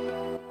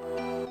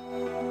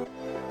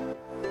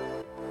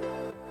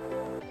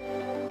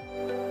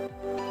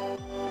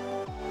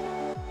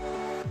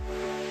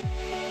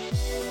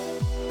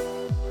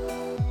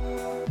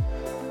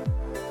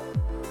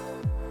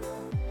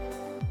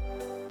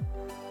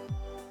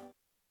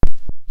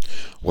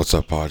What's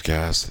up,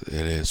 podcast?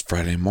 It is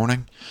Friday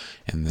morning,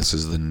 and this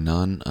is the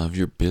None of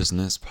Your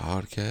Business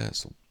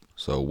podcast.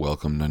 So,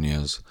 welcome,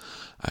 Nunyas.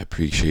 I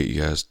appreciate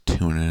you guys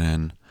tuning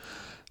in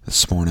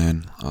this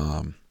morning.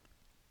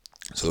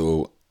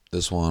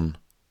 This one,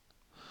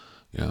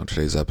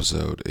 today's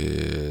episode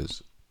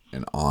is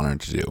an honor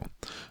to do.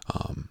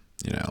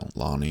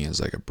 Lonnie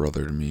is like a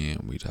brother to me,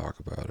 and we talk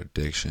about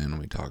addiction,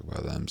 we talk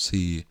about the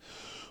MC,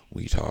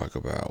 we talk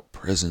about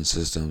prison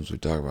systems, we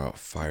talk about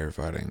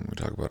firefighting, we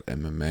talk about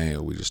MMA,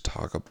 we just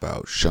talk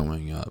about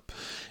showing up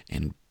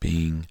and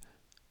being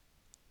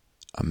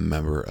a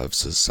member of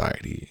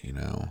society,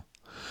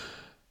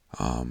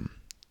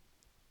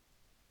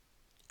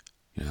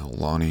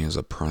 Lonnie is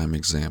a prime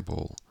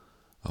example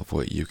of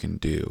what you can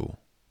do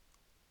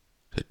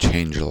to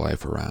change your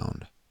life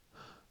around.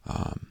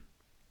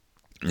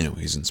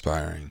 He's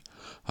inspiring.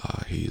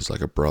 He's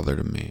like a brother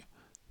to me.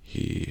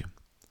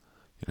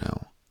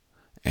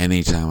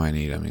 Anytime I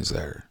need him, he's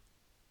there.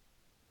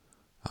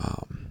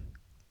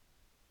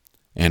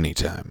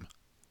 Anytime,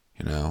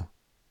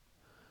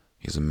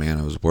 he's a man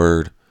of his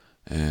word,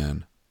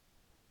 and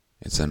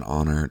it's an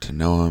honor to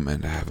know him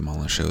and to have him on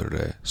the show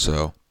today.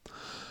 So,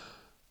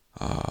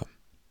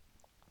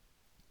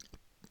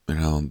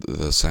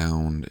 the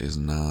sound is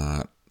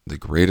not the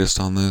greatest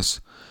on this,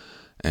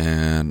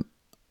 and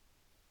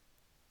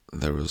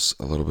there was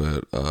a little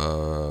bit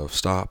of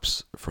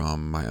stops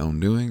from my own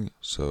doing,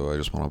 so I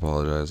just want to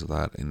apologize for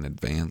that in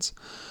advance.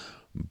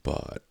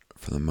 But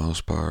for the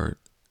most part,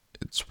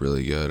 it's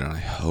really good, and I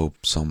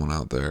hope someone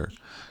out there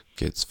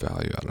gets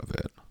value out of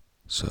it.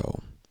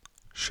 So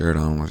share it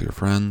on with your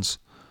friends,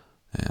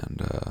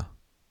 and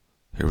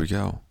here we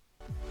go.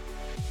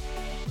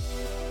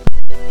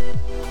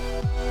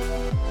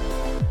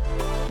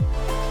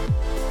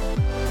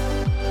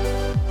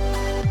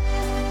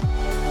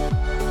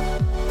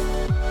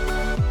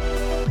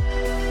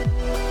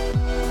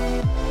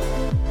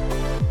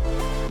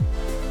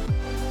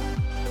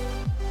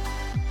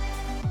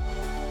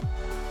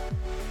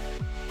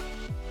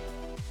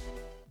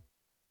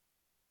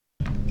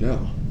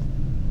 Go.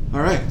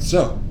 All right,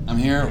 so I'm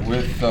here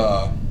with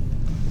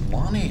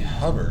Lonnie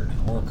Hubbard,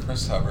 or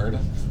Chris Hubbard.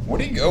 What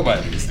do you go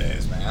by these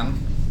days, man?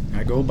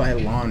 I go by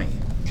Lonnie.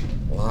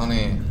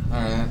 Lonnie,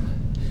 all right.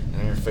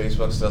 And your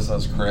Facebook still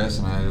says Chris,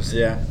 and I just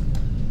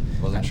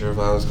wasn't sure if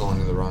I was calling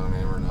you the wrong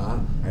name or not.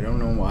 I don't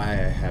know why I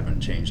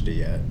haven't changed it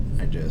yet.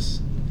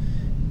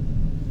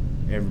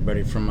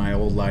 Everybody from my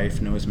old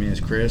life knows me as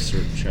Chris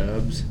or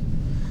Chubbs.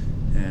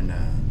 And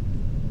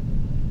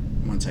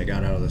once I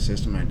got out of the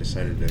system, I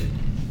decided to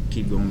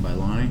keep going by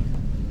Lonnie.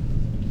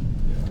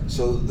 Yeah.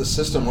 So the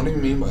system, what do you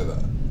mean by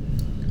that?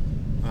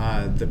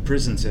 The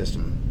prison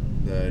system,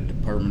 the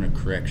Department of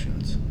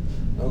Corrections.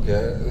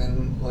 Okay,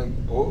 and what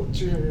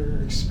was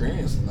your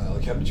experience in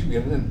that? How did you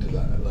get into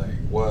that?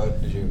 What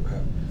did you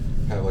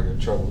have a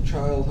troubled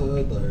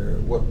childhood?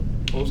 What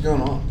was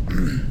going on?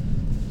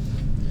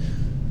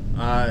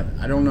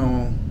 I don't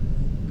know.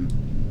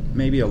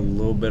 Maybe a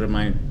little bit of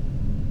my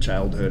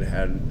childhood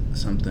had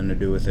something to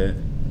do with it.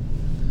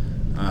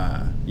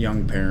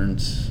 Young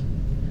parents,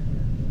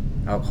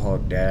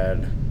 alcoholic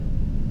dad,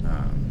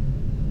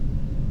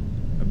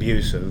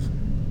 abusive,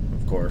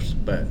 of course,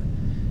 but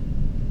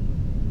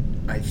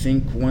I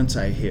think once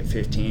I hit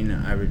 15,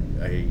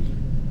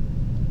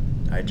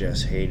 I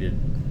just hated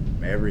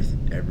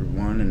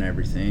everyone and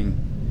everything.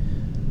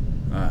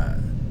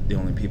 The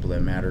only people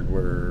that mattered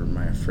were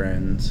my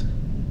friends,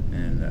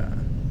 and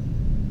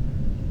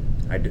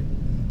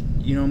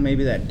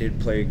maybe that did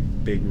play a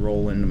big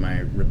role into my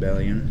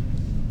rebellion.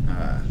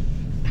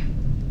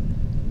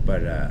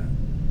 But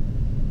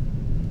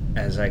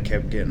as I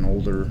kept getting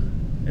older,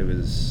 it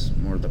was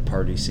more the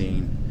party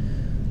scene.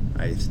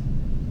 I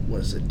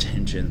was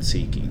attention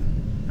seeking.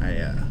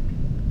 I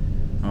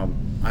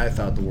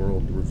thought the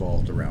world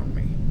revolved around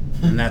me,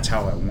 and that's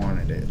how I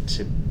wanted it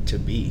to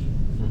be.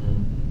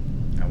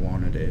 Mm-hmm. I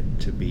wanted it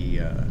to be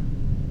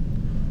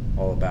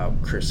all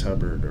about Chris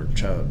Hubbard or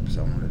Chubbs.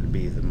 I wanted to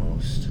be the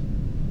most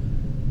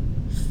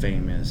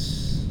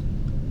famous,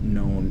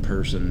 known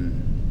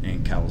person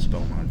in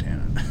Kalispell,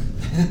 Montana.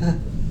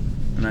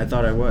 And I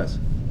thought I was.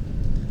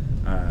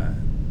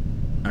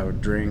 I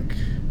would drink,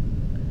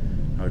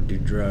 I would do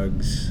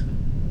drugs,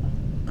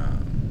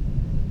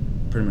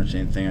 pretty much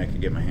anything I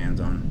could get my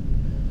hands on.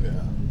 Yeah,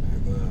 I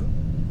hate that.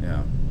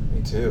 Yeah.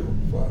 Me too.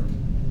 Fuck.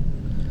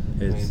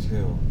 Me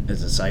too.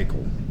 It's a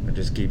cycle. It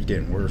just keeps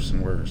getting worse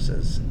and worse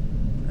as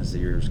the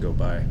years go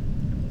by.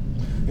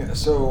 Yeah,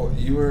 so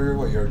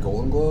you're a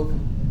Golden Glove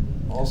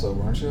also,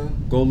 weren't you?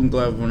 Golden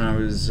Glove when I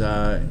was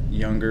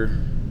younger.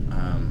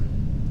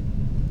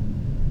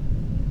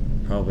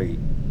 Probably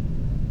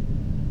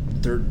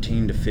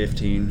 13 to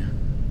 15.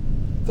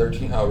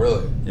 13? Oh,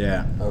 really?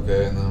 Yeah.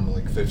 Okay, and then I'm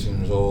 15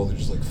 years old. They're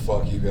just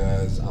fuck you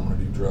guys. I'm going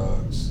to do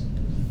drugs.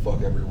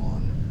 Fuck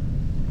everyone.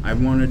 I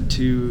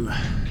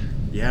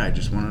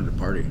just wanted to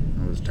party.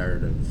 I was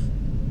tired of...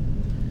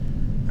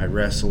 I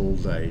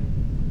wrestled, I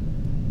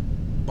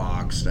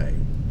boxed, I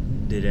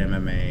did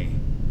MMA.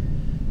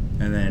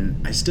 And then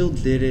I still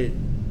did it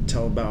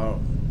till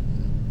about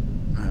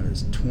I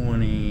was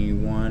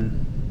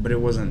 21, but it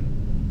wasn't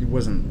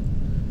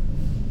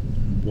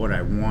what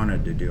I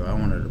wanted to do. I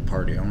wanted to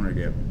party. I wanted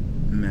to get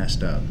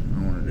messed up.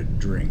 I wanted to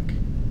drink.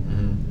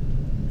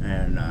 Mm-hmm.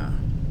 And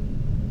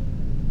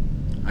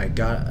I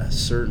got a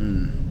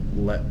certain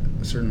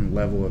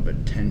level of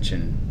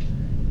attention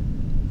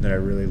that I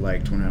really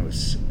liked when I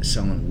was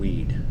selling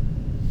weed.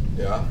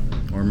 Yeah.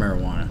 Or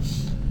marijuana.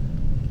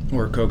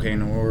 Or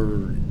cocaine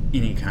or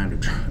any kind of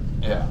drug.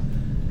 Yeah.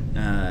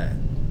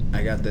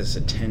 I got this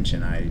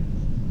attention.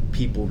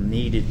 People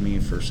needed me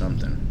for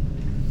something.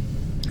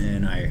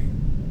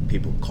 And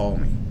people call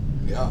me.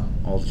 Yeah.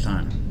 All the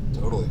time.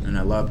 Totally. And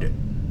I loved it.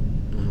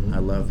 Mm-hmm. I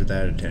loved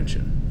that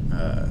attention.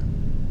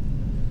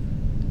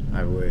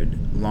 I would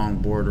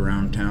longboard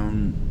around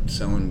town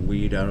selling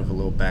weed out of a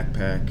little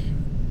backpack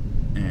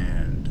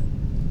and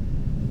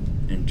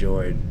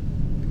enjoyed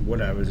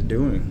what I was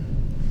doing.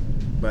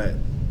 But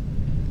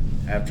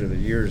after the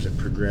years, it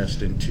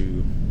progressed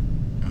into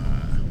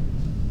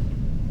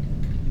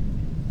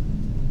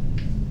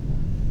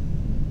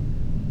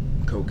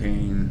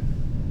cocaine,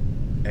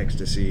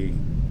 ecstasy,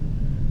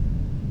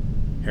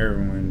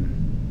 heroin,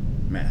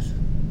 meth.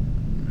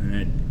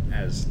 And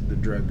as the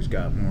drugs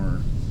got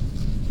more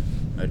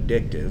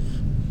addictive,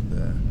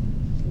 the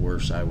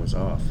worse I was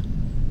off.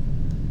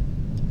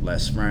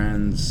 Less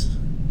friends,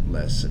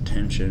 less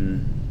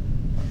attention.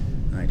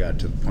 I got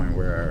to the point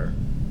where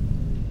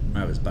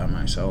I was by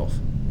myself.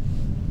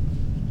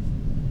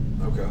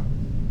 Okay.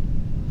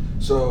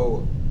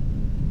 So,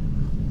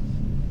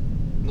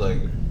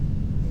 like,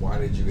 why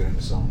did you get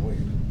into selling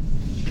weed?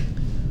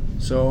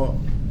 So,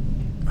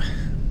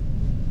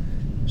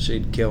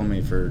 she'd kill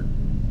me for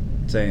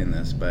saying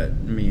this, but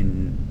me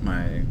and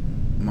my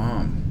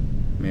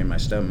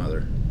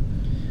stepmother,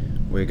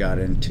 we got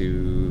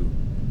into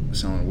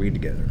selling weed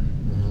together.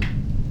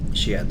 Mm-hmm.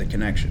 She had the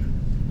connection.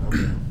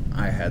 Okay.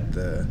 I had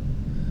the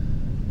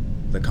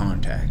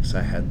contacts.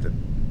 I had the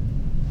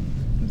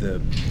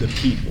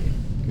people.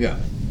 Yeah.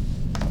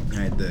 I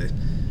had the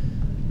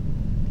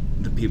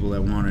people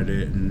that wanted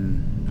it,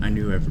 and I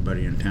knew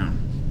everybody in town.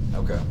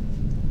 Okay.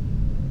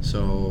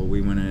 So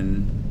we went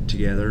in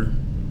together.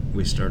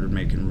 We started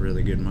making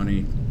really good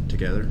money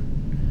together.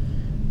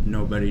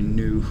 Nobody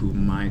knew who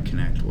my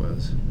connect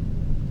was.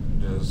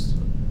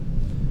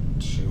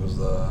 She was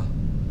the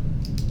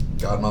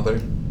godmother?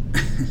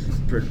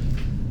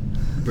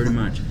 Pretty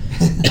much.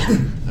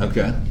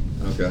 Okay.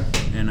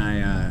 And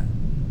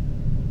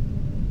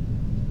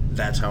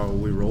that's how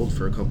we rolled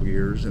for a couple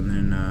years, and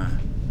then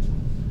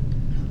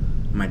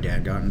my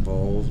dad got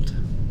involved.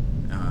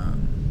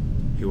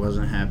 He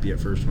wasn't happy at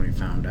first when he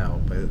found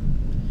out, but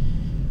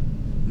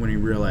when he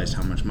realized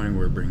how much money we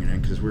were bringing in,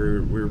 because we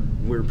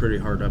were pretty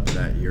hard up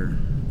that year.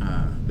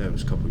 That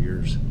was a couple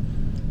years.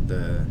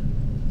 The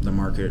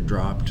market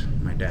dropped.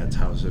 My dad's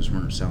houses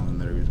weren't selling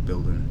that he was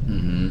building.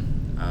 Mm-hmm.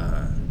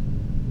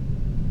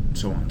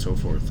 So on and so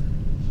forth.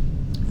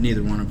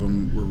 Neither one of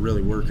them were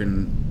really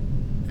working,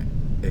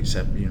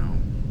 except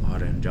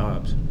odd end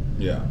jobs.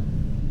 Yeah.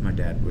 My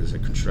dad was a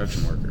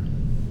construction worker.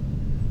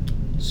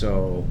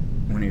 So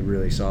when he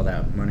really saw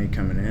that money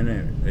coming in,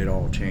 it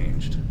all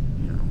changed.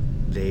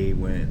 They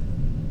went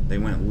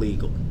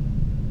legal.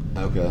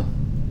 Okay.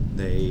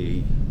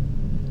 They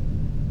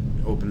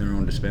opened their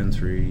own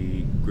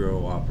dispensary,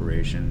 grow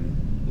operation,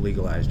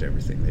 legalized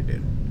everything they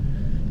did.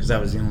 Because that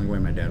was the only way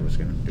my dad was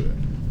going to do it.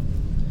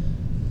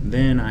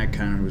 Then I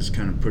was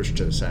pushed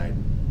to the side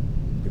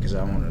because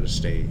I wanted to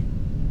stay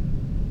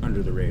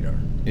under the radar.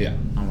 Yeah.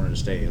 I wanted to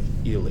stay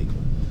illegal.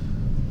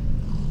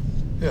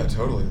 Yeah,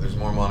 totally. There's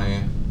more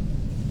money.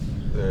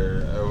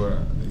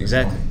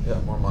 Exactly.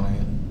 More money.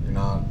 You're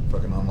not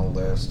fucking on the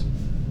list.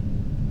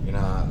 You're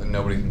not.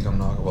 Nobody can come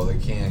knock. Well, they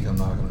can come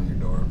knocking on your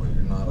door, but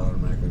you're not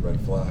automatically red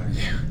flag.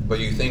 Yeah. But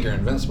you think you're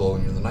invincible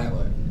when you're in the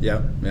nightlife.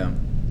 Yeah.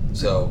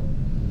 So,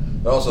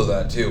 also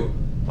that too.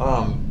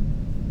 I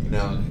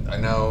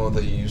know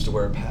that you used to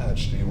wear a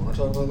patch. Do you want to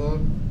talk about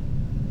that?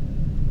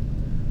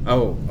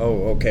 Oh,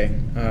 okay.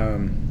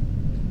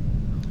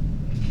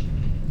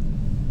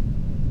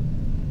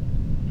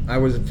 I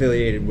was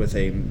affiliated with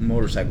a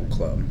motorcycle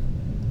club.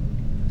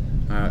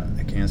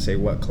 I can't say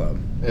what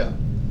club. Yeah.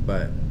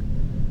 But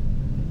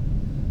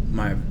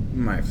my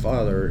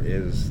father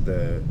is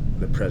the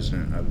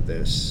president of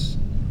this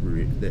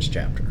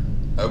chapter.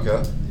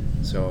 Okay.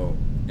 So,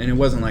 and it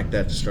wasn't like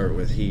that to start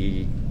with.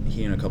 He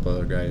and a couple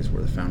other guys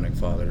were the founding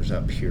fathers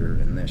up here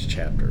in this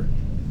chapter.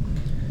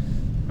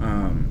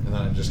 And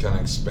then it just kind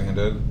of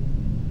expanded.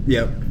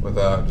 Yep.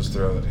 Without just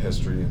throughout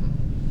history and.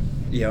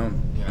 Yeah.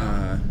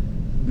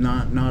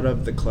 Not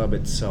of the club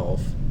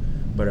itself,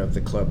 but of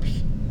the club,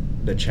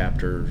 the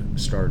chapter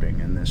starting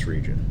in this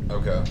region.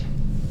 Okay.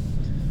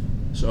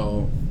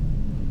 So,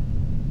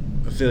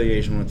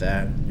 affiliation with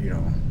that,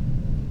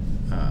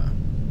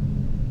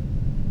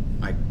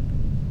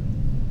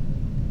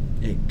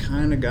 it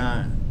kind of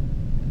got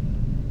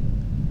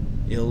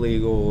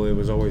illegal. It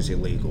was always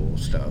illegal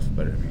stuff,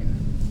 but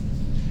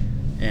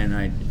and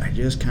I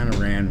just kind of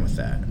ran with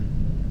that.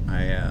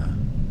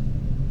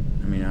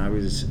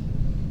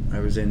 I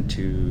was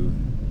into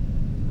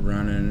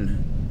running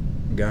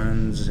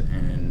guns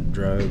and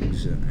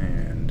drugs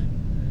and,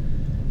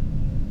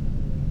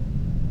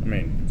 I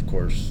mean, of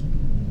course,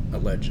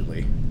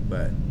 allegedly,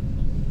 but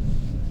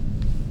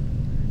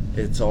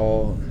it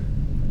all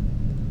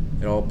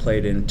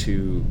played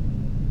into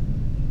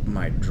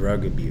my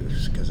drug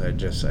abuse, because I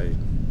Just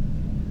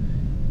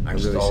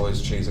really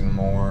always chasing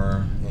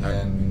more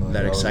and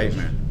that always-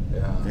 excitement.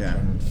 Yeah.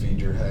 Trying to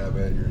feed your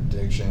habit, your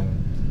addiction.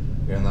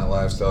 You're in that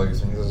lifestyle. You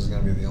think this is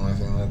gonna be the only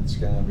thing that's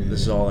gonna be.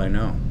 This is all I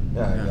know.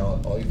 Yeah.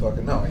 All you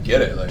fucking know. I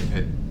get it. Like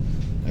it.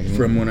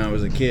 From when I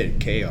was a kid,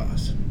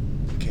 chaos.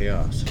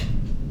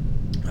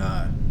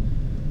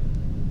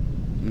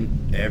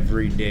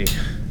 Every day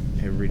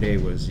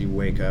was, you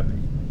wake up,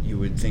 you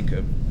would think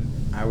of,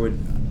 I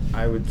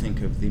would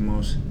think of the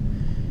most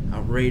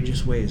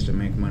outrageous ways to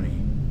make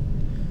money,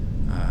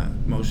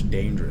 most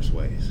dangerous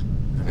ways.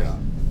 Yeah.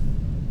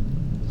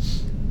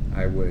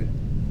 I would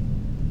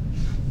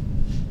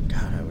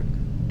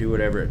do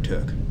whatever it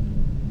took.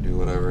 Do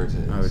whatever it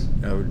is.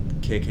 I would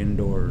kick in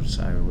doors.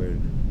 I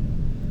would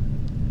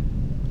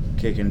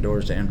kick in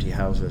doors to empty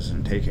houses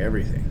and take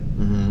everything.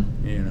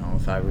 Mm-hmm. You know,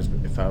 if I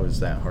was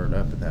that hard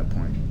up at that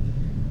point.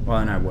 Well,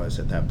 and I was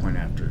at that point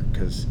after,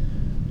 because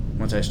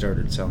once I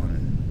started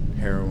selling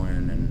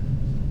heroin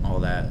and all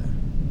that,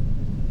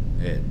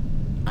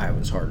 I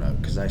was hard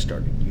up because I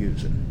started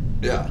using.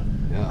 Yeah.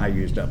 I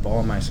used up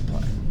all my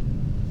supply.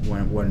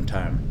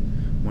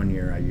 One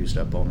year I used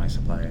up all my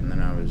supply, and then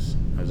I was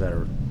at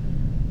a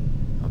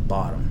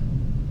bottom,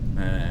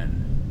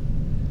 and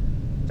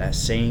that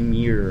same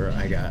year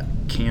I got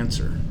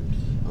cancer.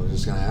 I was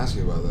just gonna ask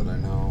you about that. I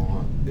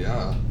know.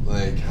 Yeah.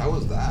 Like, how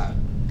was that?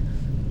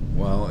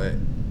 Well,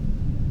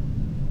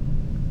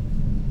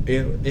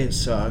 it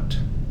sucked,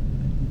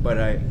 but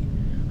I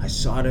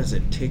saw it as a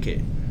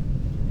ticket.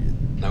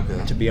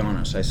 Okay. To be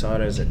honest, I saw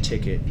it as a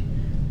ticket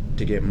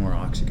to get more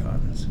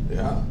Oxycontins.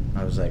 Yeah.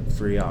 I was like,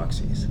 free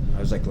oxys. I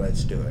was like,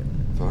 let's do it.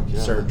 Fuck yeah.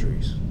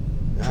 Surgeries,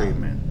 Yeah.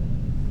 treatment.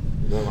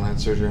 Yeah, when I had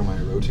surgery on my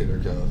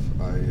rotator cuff,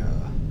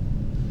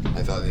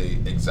 I thought the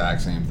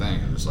exact same thing.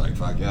 It was like,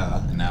 fuck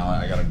yeah. And now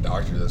I got a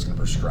doctor that's gonna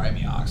prescribe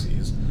me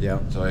oxys. Yeah.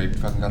 So I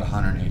fucking got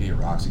 180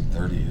 Roxy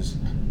 30s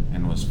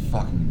and was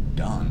fucking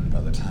done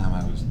by the time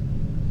I was.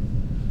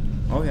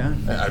 Oh yeah.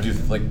 I would do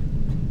like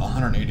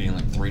 180 in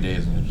like 3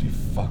 days and it'd be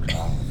fucked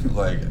off.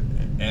 Like,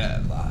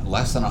 and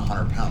less than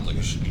 100 pounds. Like,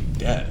 it should be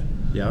dead.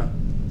 Yeah.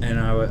 And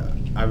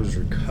I was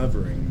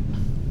recovering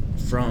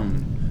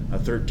from a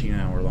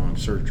 13-hour-long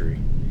surgery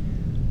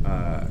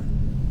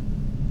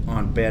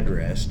on bed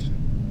rest.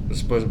 I was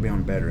supposed to be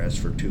on bed rest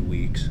for 2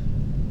 weeks.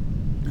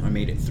 I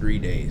made it 3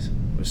 days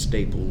with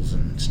staples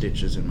and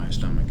stitches in my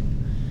stomach.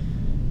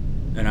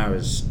 And I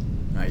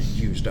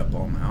used up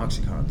all my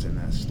Oxycontins in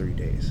that 3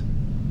 days.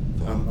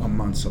 A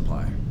month's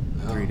supply.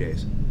 Yeah. 3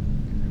 days.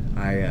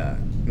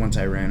 Once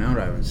I ran out,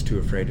 I was too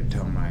afraid to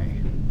tell my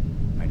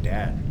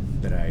dad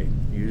that I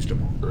used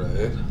them all.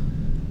 Right.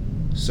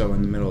 So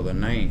in the middle of the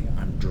night,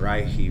 I'm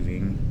dry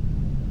heaving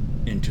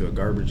into a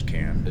garbage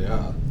can.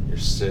 Yeah. You're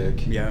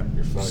sick. Yeah,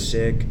 You're fucking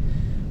sick.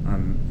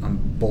 I'm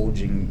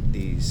bulging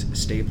these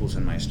staples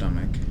in my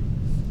stomach.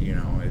 You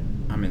know,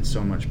 I'm in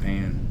so much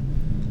pain.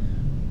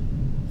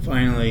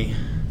 Finally,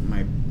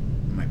 my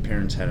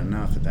parents had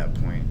enough at that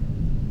point.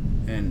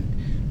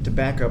 And to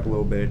back up a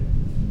little bit,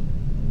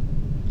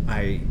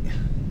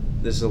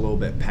 this is a little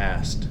bit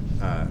past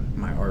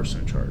my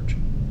arson charge.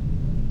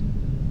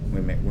 We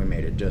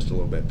made it just a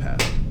little bit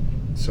past.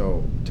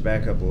 So to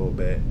back up a little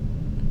bit,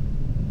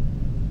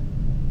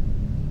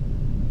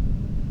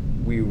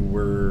 we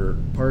were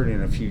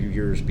partying a few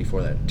years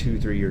before that,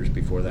 2-3 years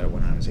before that,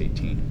 when I was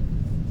 18,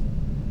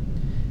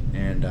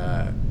 and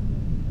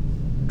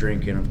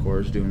drinking, of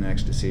course, doing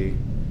ecstasy.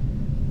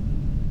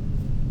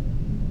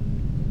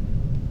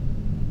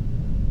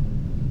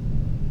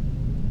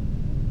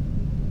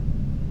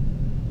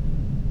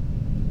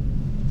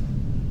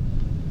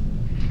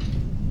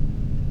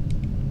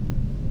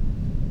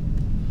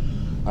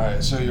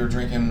 Alright, so you're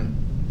drinking,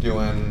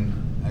 doing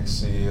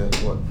ecstasy at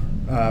what?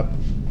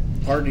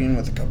 Partying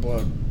with a couple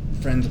of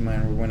friends of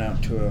mine. We went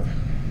out to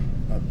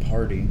a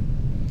party,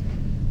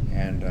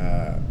 and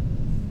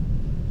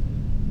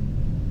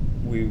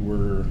we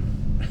were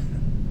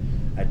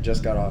I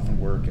just got off of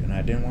work, and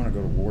I didn't want to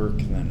go to work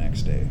the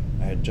next day.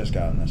 I had just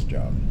gotten this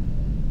job.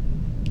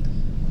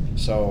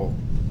 So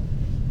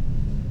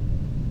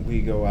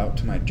we go out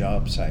to my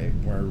job site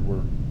where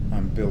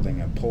I'm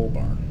building a pole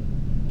barn.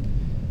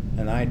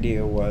 And the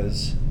idea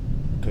was,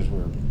 because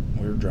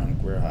we're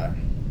drunk, we're high,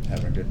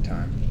 having a good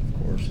time,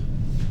 of course,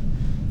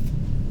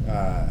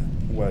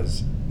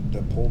 was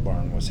the pole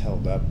barn was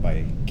held up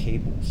by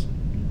cables.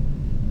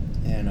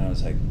 And I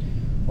was like,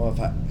 well,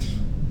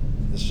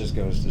 this just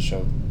goes to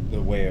show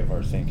the way of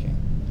our thinking.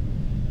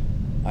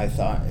 I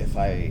thought if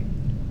I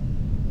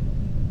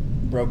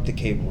broke the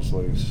cables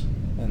loose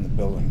and the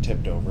building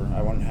tipped over,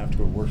 I wouldn't have to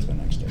go to work the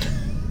next day.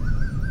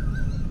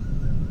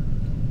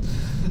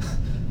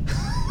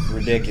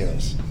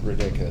 Ridiculous,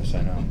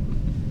 I know.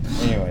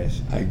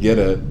 Anyways, I get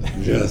it.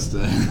 Just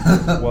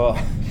well,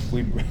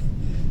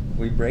 we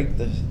We break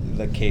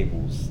the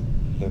cables.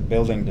 The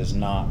building does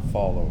not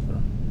fall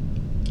over.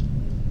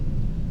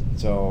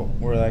 So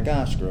we're like,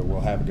 screw it,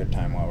 we'll have a good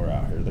time while we're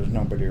out here. There's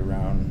nobody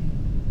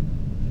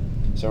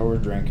around. So we're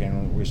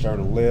drinking. We start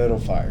a little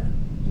fire.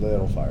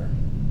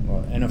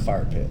 Well, in a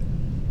fire pit.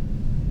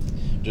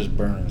 Just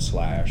burning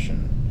slash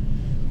and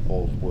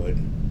old wood.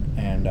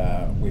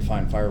 And we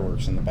find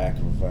fireworks in the back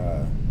of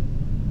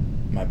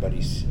my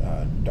buddy's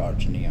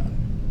Dodge Neon.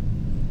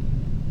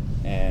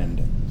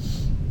 And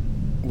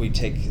we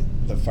take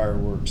the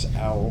fireworks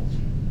out,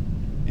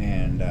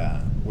 and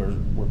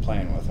we're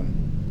playing with them.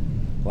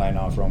 Lighting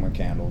off Roman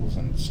candles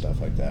and stuff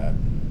like that.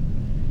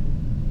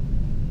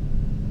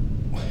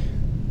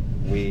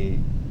 We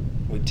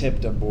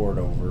tipped a board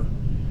over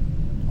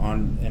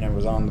and it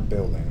was on the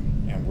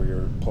building, and we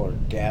were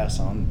pouring gas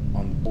on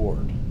the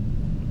board,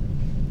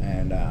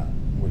 and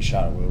we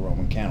shot it with a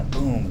Roman candle.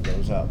 Boom! It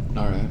goes up.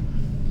 All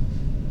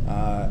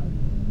right.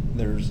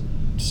 There's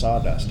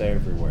sawdust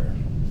everywhere.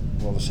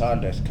 Well, the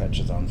sawdust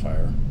catches on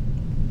fire,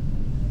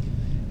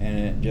 and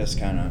it just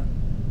kind of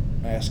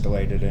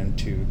escalated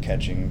into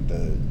catching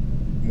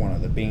one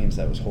of the beams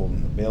that was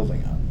holding the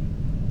building up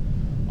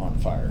on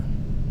fire.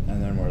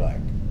 And then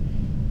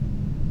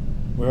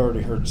we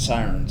already heard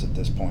sirens at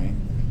this point,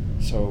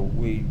 so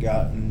we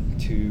got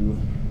into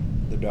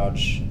the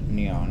Dodge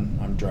Neon.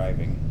 I'm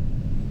driving.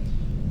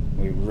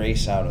 We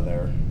race out of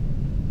there,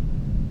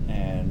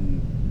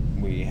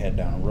 and we head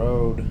down a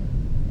road.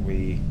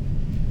 We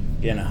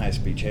get in a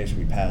high-speed chase.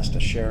 We passed a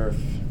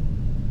sheriff.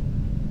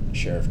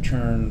 Sheriff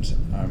turns.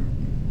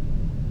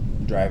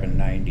 I'm driving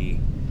 90,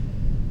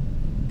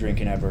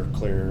 drinking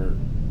Everclear,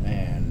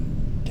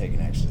 and taking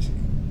ecstasy.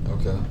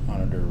 Okay. On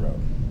a dirt road.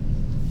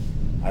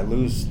 I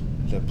lose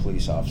the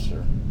police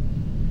officer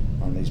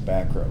on these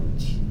back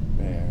roads,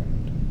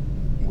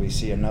 and we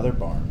see another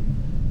barn.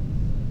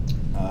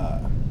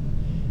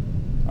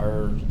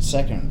 Our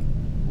second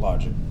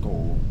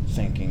logical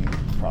thinking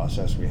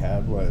process we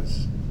had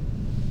was,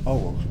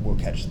 we'll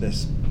catch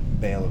this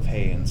bale of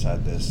hay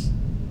inside this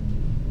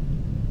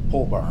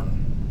pole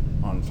barn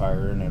on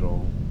fire, and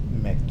it'll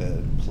make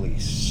the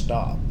police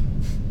stop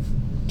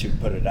to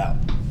put it out.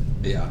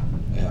 Yeah.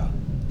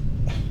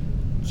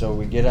 So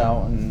we get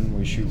out and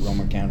we shoot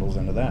Roman candles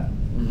into that.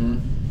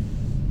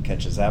 Mm-hmm.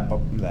 Catches that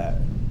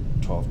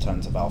 12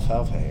 tons of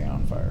alfalfa hay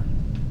on fire.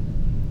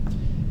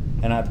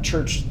 And I've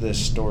churched this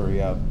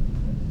story up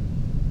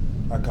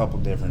a couple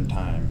different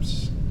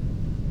times.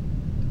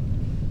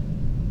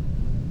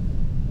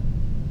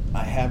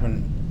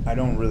 I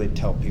don't really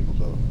tell people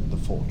the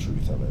full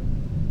truth of it.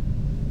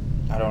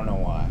 I don't know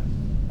why.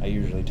 I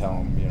usually tell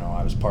them,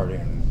 I was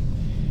partying.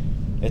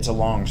 It's a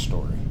long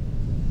story.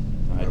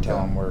 I tell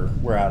them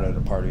we're out at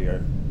a party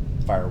at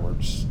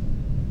fireworks,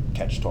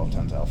 catch 12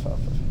 tons of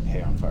alfalfa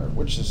hay on fire,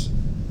 which it's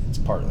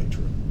partly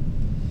true.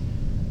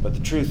 But the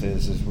truth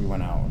is we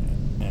went out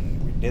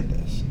and we did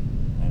this.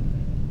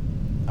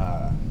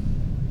 And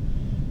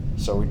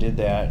so we did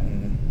that,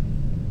 and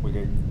we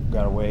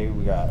got away.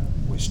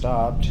 We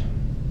stopped,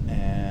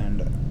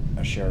 and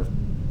a sheriff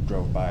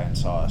drove by and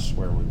saw us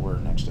where we were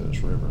next to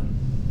this river.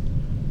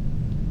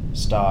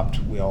 Stopped,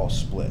 we all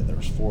split. There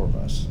was 4 of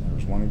us. There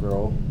was one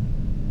girl,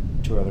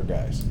 2 other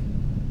guys.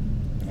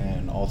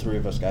 And all 3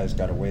 of us guys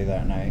got away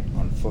that night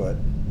on foot.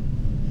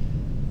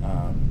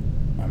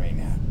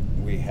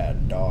 We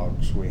had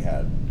dogs, we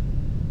had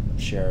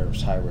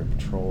sheriffs, highway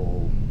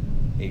patrol,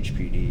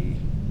 KPD,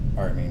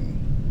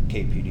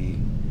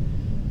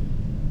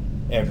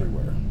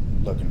 everywhere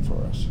looking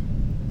for us.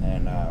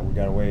 And we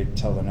got away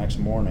till the next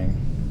morning.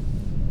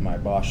 My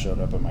boss showed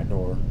up at my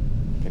door,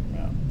 picked me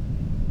up,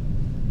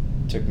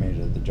 took me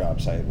to the job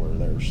site where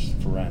there's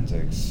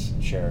forensics,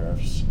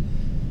 sheriffs,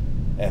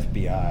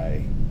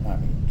 FBI,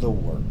 the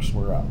works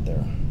were out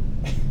there.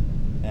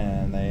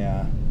 And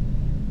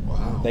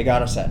they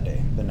got us that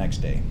day, the next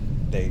day.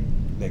 They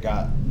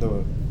got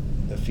the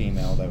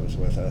female that was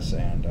with us,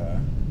 and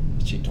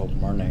she told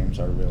them our names,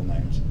 our real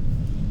names.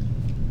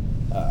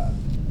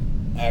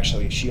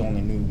 Actually, she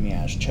only knew me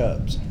as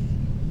Chubbs,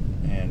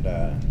 and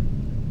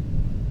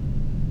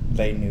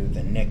they knew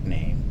the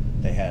nickname.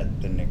 They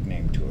had the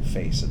nickname to a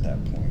face at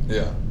that point.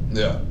 Yeah.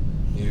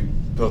 You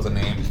built a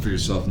name for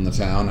yourself in the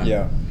town,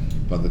 and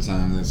by the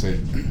time they say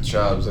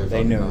Chubbs,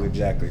 they knew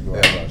exactly who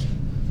I was.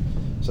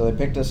 So they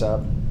picked us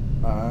up.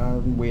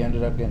 We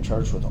ended up getting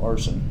charged with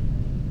arson.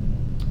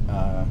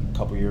 A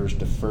couple years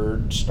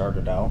deferred,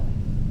 started out.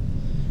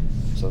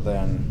 So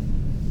then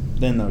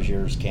those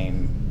years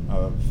came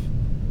of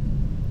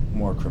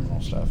more criminal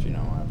stuff.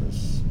 I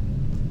was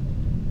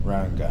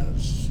running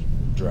guns,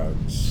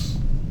 drugs,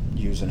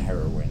 using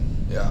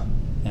heroin. Yeah.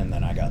 And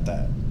then I got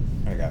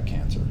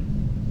cancer.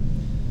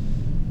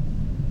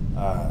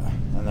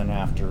 And then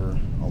after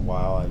a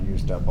while, I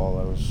used up all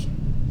those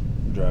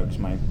drugs.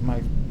 My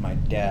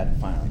dad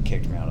finally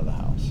kicked me out of the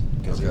house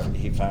because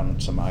he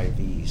found some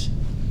IVs.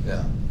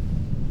 Yeah.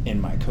 In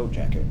my coat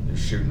jacket. You're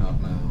shooting up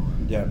now.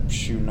 Yep,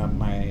 shooting up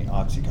my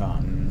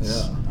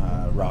Oxycontins,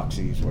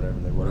 Roxys, whatever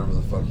they were. Whatever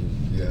the fuck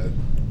you had.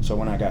 So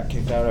when I got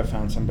kicked out, I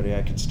found somebody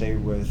I could stay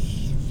with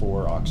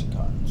for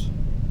Oxycontins.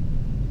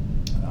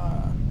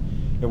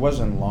 It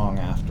wasn't long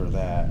after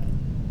that.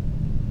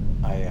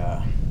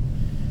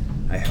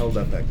 I held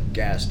up a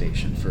gas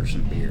station for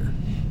some beer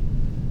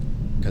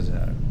because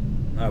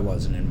I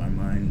wasn't in my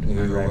mind. You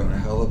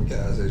held up a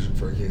gas station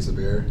for a case of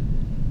beer?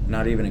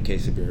 Not even a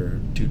case of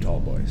beer, 2 tall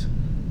boys.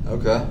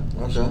 Okay.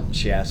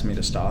 She asked me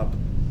to stop,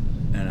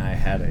 and I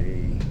had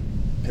a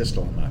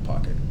pistol in my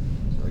pocket.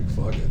 Like,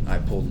 fuck it. I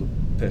pulled the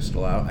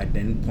pistol out. I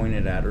didn't point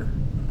it at her.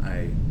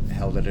 I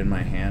held it in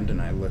my hand,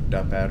 and I looked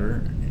up at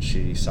her, and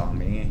she saw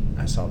me.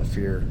 I saw the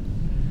fear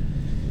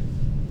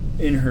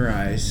in her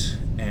eyes,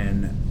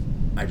 and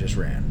I just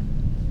ran.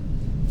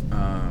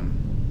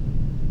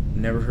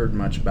 Never heard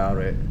much about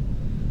it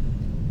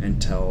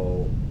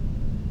until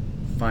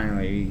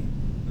finally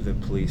the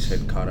police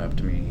had caught up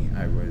to me.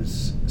 I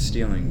was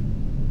stealing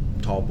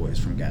tall boys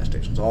from gas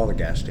stations, all the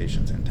gas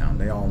stations in town.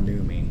 They all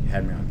knew me,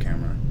 had me on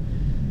camera,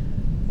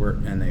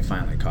 and they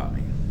finally caught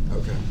me.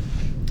 Okay.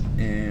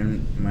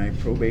 And my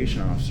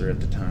probation officer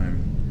at the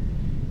time,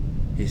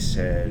 he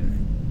said,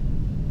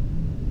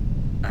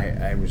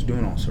 I was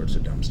doing all sorts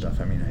of dumb stuff.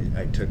 I mean,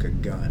 I took a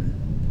gun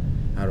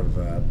out of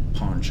a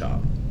pawn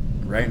shop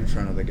right in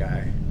front of the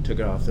guy, took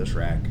it off this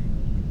rack,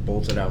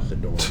 bolted out the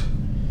door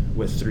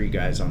with 3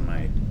 guys on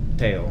my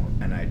tail,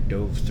 and I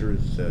dove through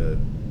the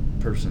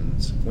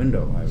person's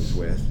window I was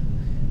with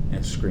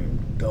and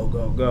screamed, "Go,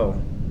 go,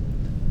 go."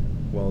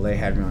 Well, they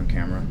had me on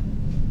camera.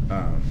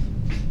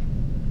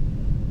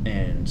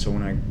 And so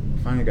when I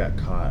finally got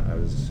caught, I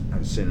was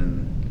sitting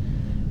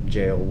in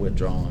jail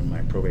withdrawal, and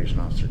my probation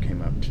officer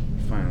came up,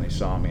 finally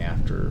saw me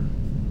after,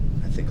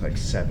 I think, like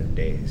 7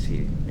 days.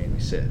 He made me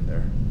sit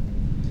there.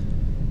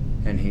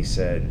 And he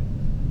said,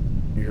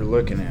 "You're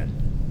looking at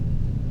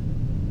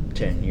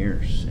 10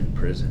 years in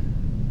prison."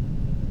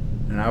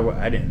 And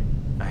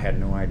I had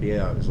no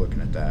idea I was looking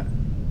at that.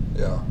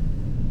 Yeah.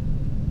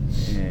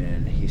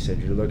 And he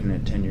said, "You're looking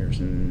at 10 years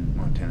in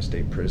Montana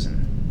State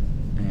Prison."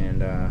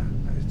 And I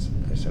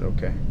said,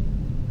 "Okay."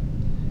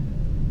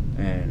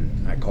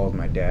 And I called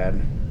my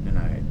dad, and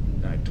I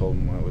told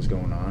him what was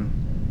going on.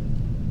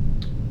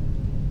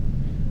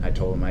 I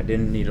told him I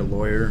didn't need a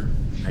lawyer.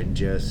 I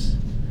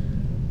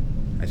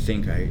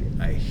think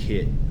I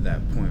hit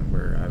that point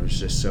where I was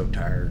just so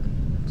tired.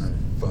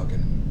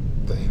 Fucking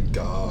thank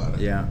God.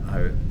 Yeah,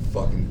 I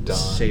fucking done.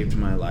 Saved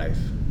my life,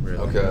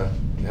 really. Okay,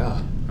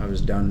 yeah. I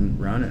was done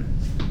running.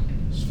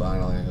 Just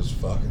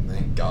fucking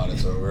thank God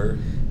it's over.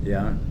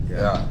 Yeah.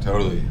 Yeah,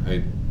 totally.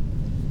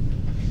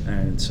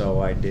 And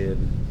so I did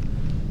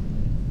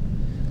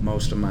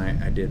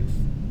I did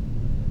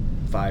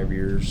 5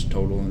 years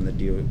total in the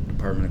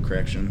Department of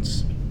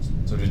Corrections.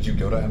 So did you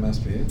go to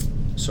MSP?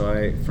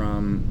 So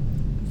from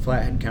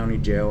Flathead County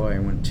Jail, I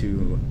went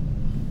to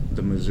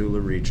the Missoula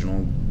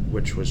Regional,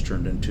 which was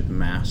turned into the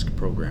MASC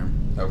program.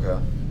 Okay.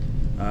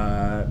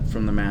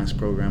 From the MASC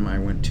program, I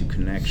went to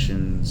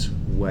Connections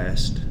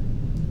West.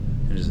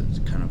 It is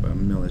kind of a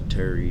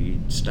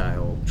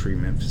military-style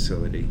treatment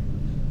facility.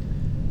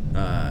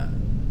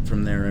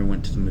 From there, I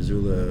went to the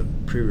Missoula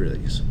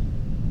pre-release.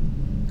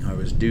 I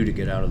was due to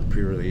get out of the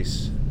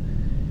pre-release,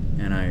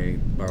 and I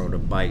borrowed a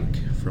bike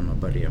from a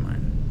buddy of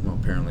mine. Well,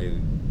 apparently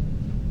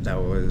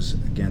that was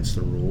against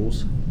the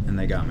rules, and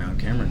they got me on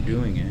camera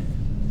doing it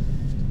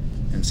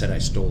and said I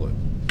stole it.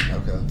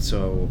 Okay.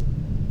 So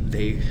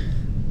they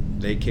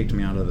kicked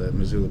me out of the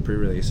Missoula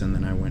pre-release, and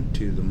then I went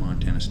to the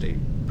Montana State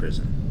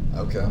Prison.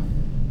 Okay.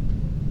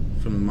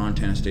 From the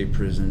Montana State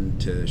Prison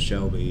to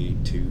Shelby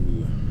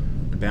to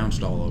I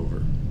bounced all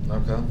over.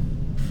 Okay.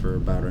 For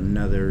about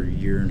another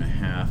year and a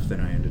half,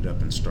 then I ended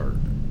up in Start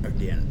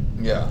again.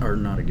 Yeah. Or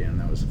not again.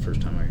 That was the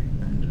first time I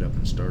ended up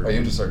in Start. Oh, you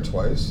went to Start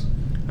twice?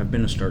 I've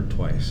been to Start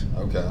twice.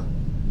 Okay.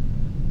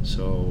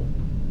 So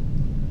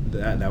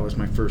that was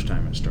my first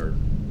time at Start,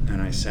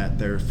 and I sat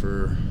there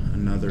for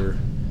another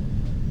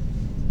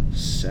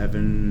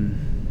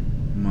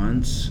 7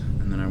 months,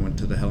 and then I went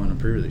to the Helena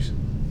pre-release.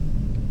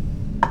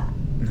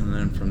 And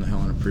then from the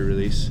Helena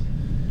pre-release,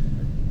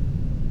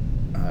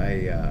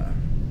 I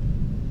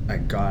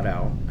got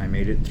out. I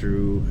made it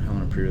through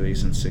Helena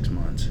pre-release in 6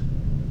 months.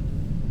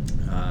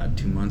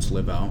 2 months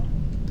live out,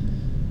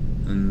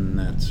 and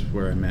that's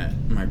where I met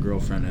my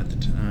girlfriend at the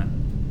time,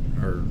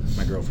 or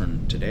my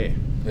girlfriend today.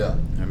 Yeah.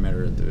 I met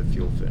her at the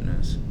Fuel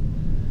Fitness.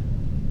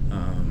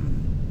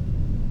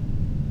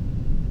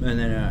 And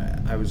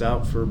then I was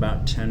out for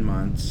about 10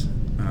 months.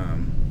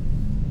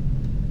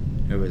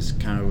 It was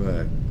kind of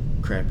a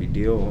crappy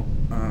deal.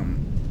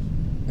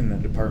 In the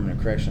Department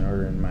of Correction,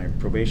 or in my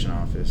probation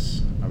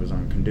office, I was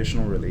on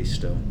conditional release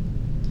still.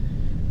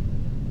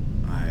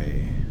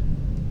 I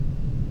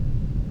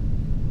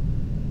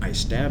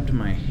stabbed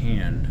my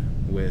hand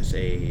with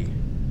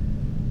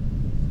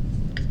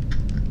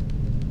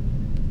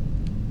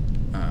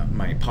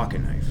my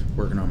pocket knife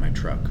working on my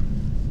truck,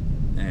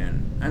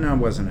 and I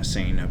wasn't a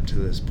saint up to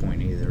this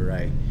point either.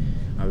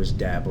 I was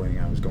dabbling.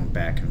 I was going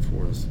back and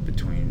forth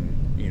between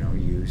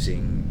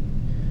using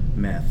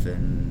meth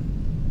and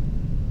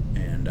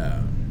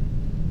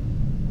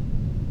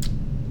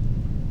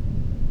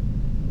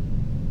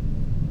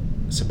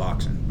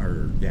Suboxone,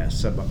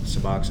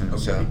 Suboxone and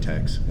Okay.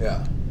 Subutex.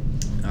 Yeah.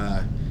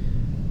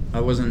 I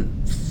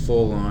wasn't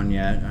full on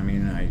yet. I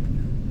mean, I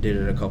did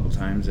it a couple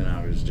times and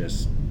I was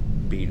just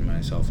beating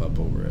myself up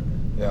over it.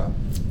 Yeah.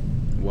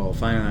 Well,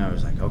 finally I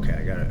was like, okay,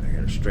 I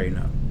gotta straighten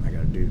up. I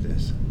gotta do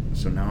this.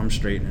 So now I'm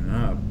straightening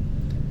up,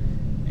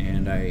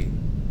 and I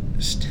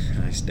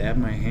stab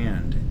my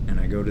hand and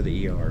I go to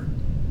the ER,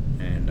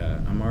 and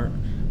I'm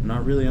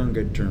not really on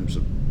good terms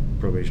of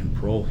probation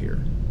parole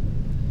here.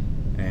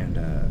 And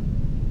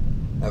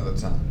At the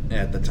time.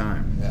 at the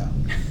time, Yeah.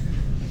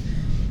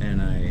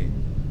 and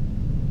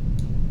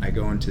I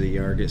go into the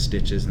ER, get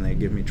stitches, and they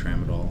give me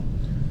tramadol,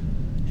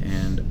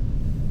 and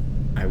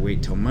I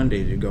wait till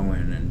Monday to go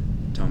in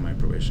and tell my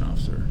probation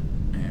officer,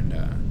 and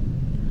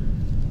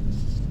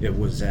it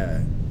was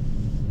I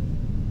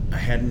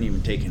hadn't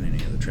even taken any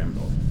of the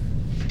tramadol.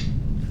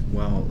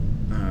 Well,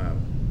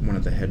 one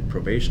of the head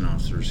probation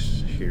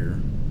officers here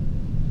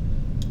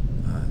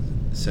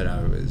said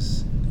I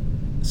was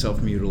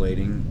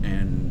self-mutilating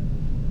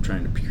and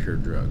trying to procure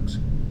drugs.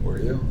 Were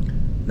you?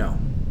 No,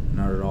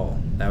 not at all.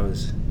 That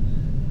was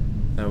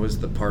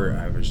the part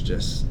I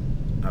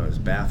was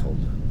baffled.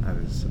 I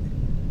was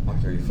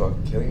Like, are you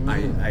fucking kidding me?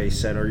 I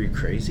said, "Are you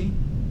crazy?"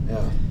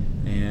 Yeah.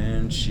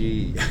 And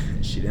she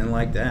didn't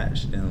like that.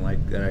 She didn't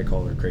like that I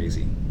called her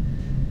crazy.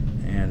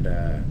 And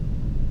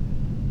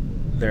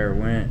there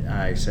went.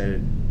 I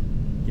said,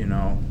 you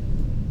know,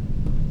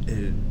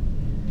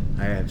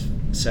 I have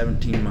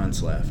 17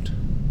 months left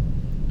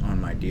on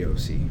my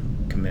DOC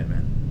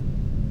commitment.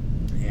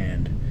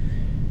 And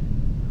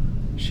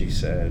she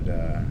said,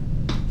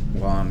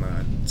 well, I'm going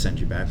to send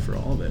you back for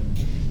all of it.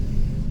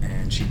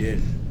 And she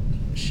did.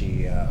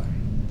 She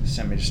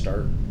sent me to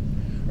start,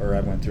 or I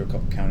went through a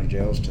couple county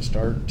jails to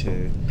start,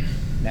 to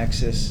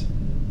Nexus,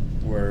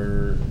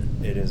 where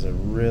it is a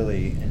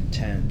really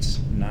intense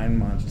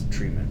 9-month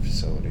treatment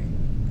facility.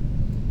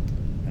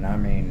 And I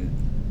mean,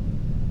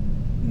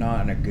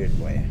 not in a good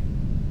way.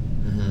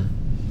 Mm-hmm.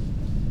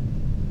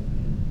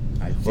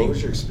 I think What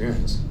was your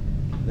experience?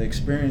 the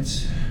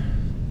experience,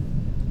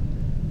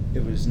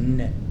 it was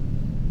not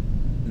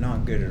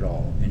good at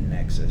all in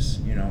Nexus.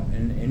 You know,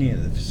 in any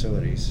of the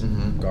facilities,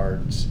 Mhm.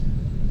 guards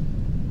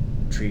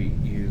treat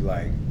you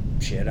like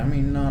shit. I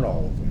mean, not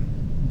all of them.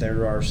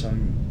 There are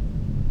some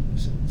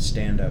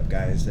stand-up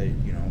guys that,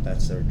 you know,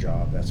 that's their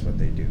job, that's what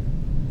they do.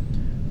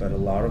 But a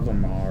lot of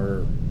them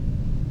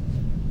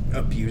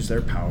abuse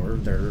their power.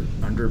 They're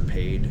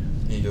underpaid.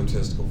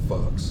 Egotistical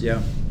fucks.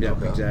 Yeah,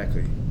 Okay.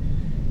 exactly.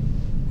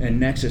 And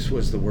Nexus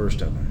was the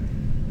worst of them.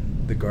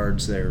 The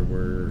guards there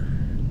were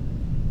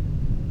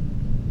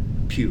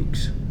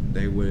pukes.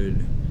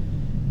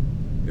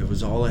 It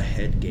was all a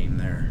head game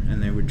there,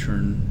 and they would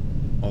turn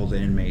all the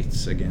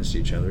inmates against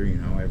each other. You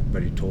know,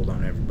 everybody told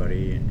on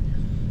everybody.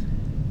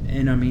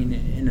 And I mean,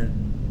 in a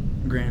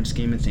grand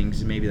scheme of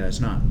things, maybe that's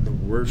not the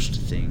worst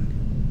thing,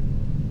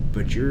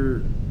 but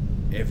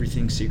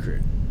everything's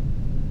secret.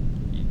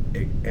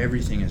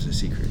 Everything is a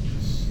secret.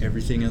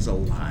 Everything is a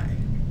lie.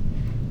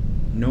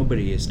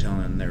 Nobody is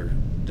telling their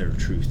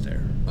truth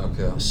there.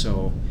 Okay.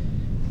 So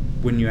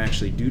when you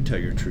actually do tell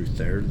your truth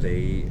there,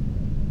 they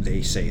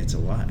say it's a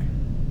lie.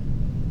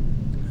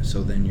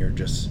 So then you're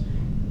just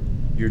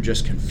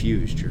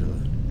confused. You're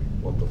like,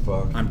 What the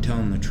fuck? I'm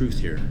telling the truth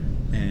here,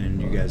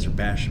 and you guys are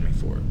bashing me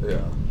for it.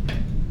 Yeah.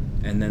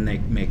 And then they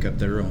make up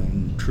their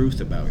own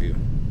truth about you,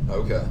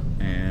 Okay.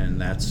 and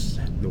that's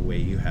the way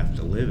you have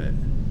to live it.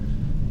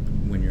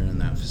 When you're in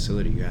that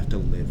facility, you have to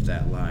live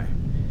that lie.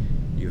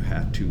 You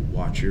have to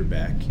watch your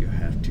back. You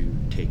have to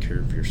take care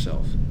of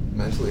yourself.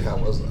 Mentally, how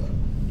was that?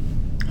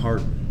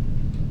 Hard.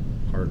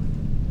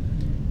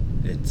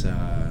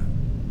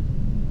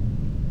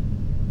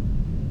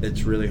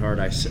 It's really hard.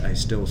 I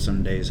still,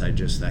 some days I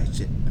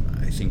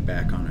think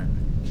back on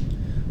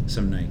it.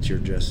 Some nights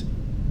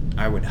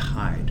I would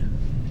hide.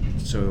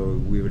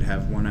 So we would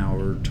have 1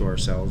 hour to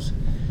ourselves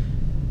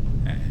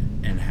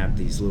and have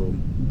these little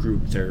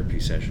group therapy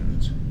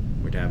sessions.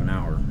 We'd have an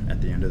hour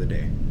at the end of the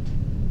day.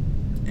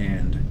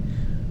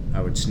 And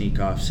I would sneak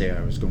off, say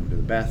I was going to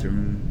the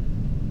bathroom,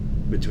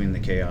 between the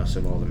chaos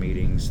of all the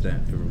meetings,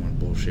 that everyone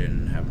bullshitting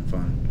and having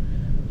fun.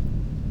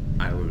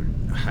 I would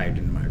hide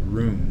in my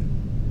room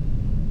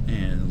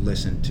and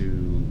listen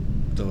to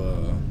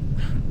the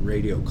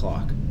radio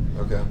clock,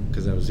 Okay.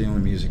 because that was the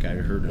only music I'd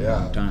heard in a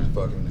Yeah. long time.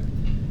 Fucking.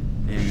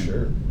 And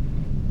Sure.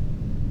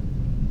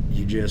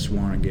 you just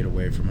want to get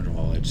away from it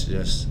all. It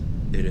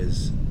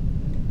is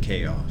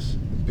chaos.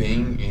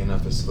 Being in a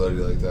facility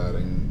like that,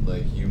 and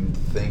like you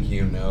think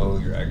you know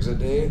your exit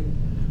date,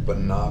 but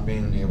not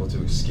being able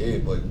to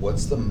escape. Like,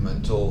 what's the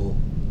mental?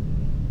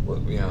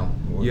 What you know?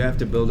 You have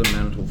to build a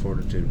mental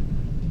fortitude.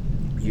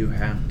 You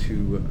have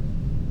to.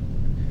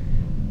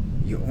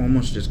 You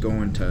almost just go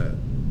into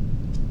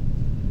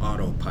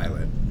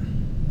autopilot.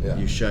 Yeah.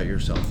 You shut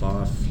yourself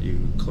off. You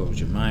close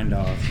your mind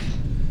off.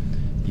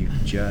 You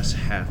just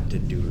have to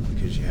do it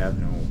because you have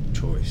no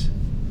choice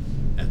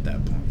at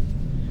that point.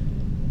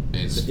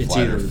 It's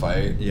flight or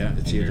fight. Yeah,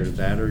 it's and either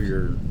that or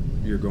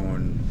you're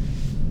going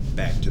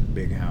back to the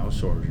big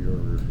house, or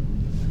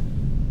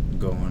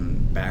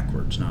going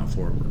backwards, not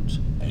forwards.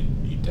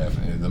 And you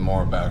definitely, the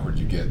more backward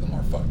you get, the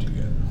more fucked you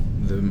get.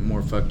 The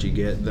more fucked you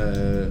get,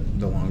 the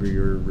longer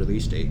your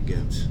release date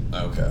gets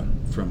Okay.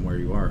 from where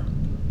you are.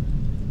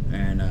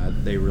 And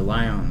they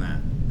rely on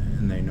that,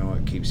 and they know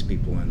it keeps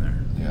people in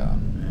there. Yeah.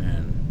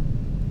 And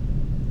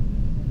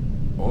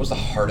What was the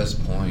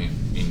hardest point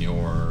in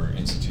your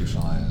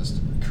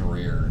institutionalized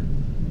career?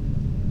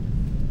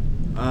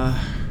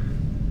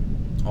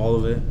 all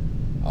of it.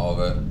 All of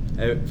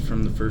it?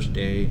 From the first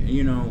day,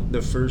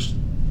 the first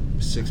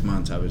 6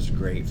 months, I was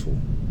grateful.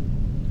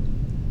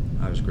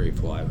 I was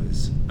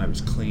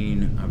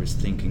clean. I was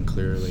thinking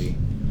clearly.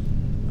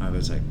 I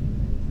was like,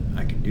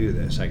 I could do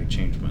this. I could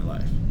change my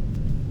life.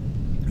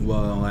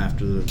 Well,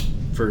 after the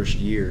first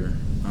year,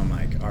 I'm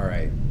like, all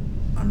right,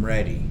 I'm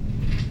ready.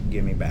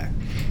 Give me back.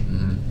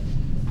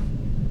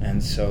 Mm-hmm.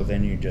 And so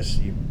then you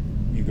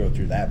go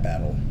through that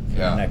battle for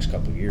Yeah. the next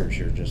couple of years.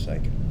 You're just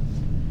like,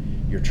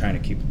 you're trying to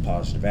keep a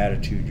positive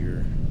attitude.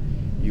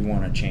 You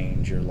want to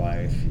change your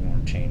life. You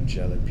want to change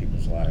other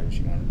people's lives.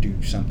 You want to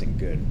do something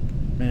good.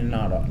 And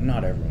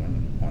not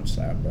everyone wants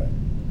that, but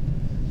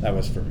that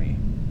was for me.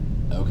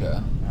 Okay.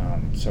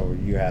 So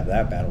you have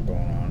that battle going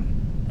on.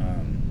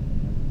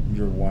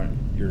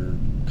 You're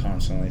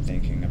constantly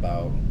thinking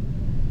about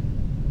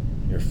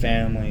your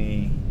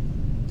family,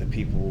 the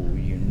people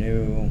you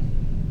knew,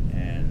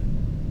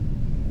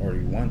 or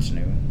you once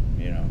knew.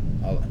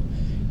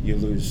 You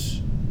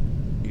lose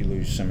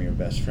some of your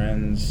best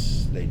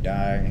friends. They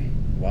die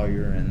while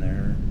you're in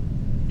there.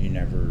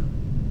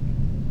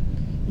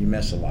 You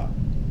miss a lot.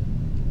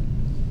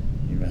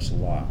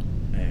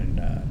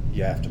 And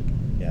you have to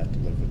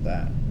live with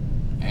that.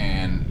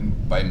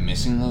 And by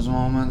missing those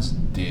moments,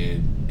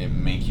 did it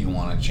make you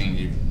want to change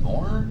even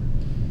more?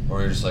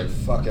 Or you're just like,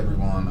 fuck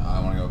everyone, I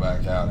want to go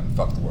back out and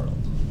fuck the world?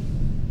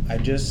 I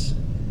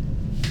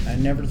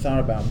never thought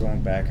about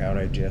going back out.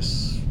 I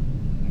just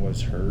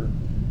was hurt.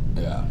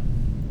 Yeah.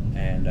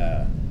 And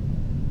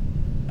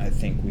I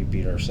think we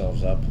beat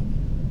ourselves up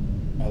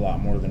a lot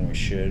more than we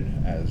should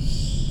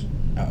as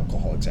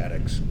alcoholics,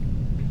 addicts.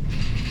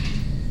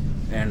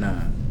 And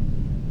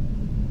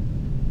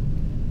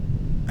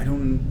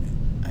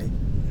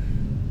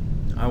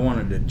I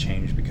wanted to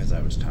change because I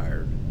was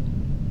tired.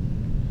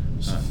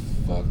 So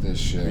fuck this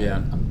shit. Yeah.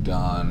 I'm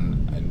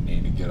done. I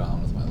need to get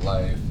on with my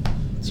life.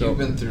 So- You've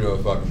been through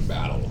a fucking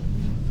battle.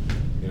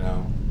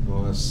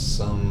 Well,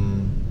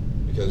 some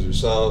because of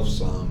yourself,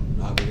 some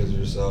not because of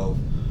yourself.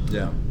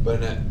 Yeah.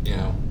 But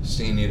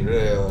seeing you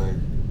today, like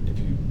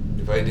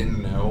if I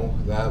didn't know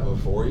that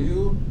before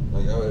you,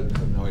 like I would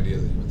have no idea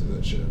that you went through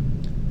that shit.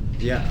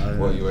 Yeah.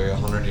 What, you weigh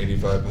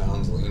 185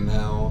 pounds lean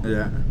now?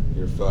 Yeah.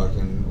 You're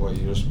fucking,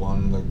 you just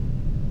won the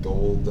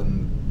gold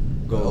and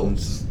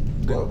belts?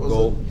 What was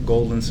it?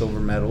 Gold and silver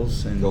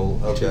medals in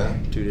Gold, okay.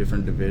 two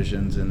different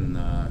divisions in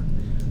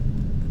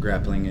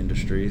grappling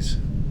industries.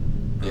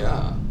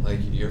 Yeah,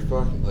 you're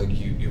fucking,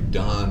 you've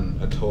done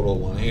a total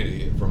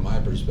 180 from my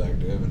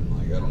perspective,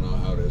 and I don't know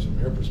how it is from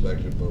your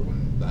perspective, but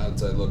when the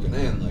outside looking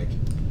in,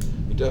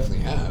 you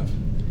definitely have.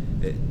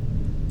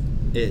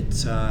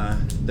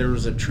 There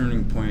was a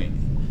turning point.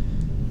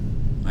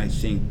 I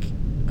think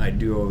I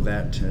do owe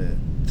that to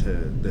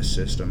the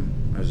system,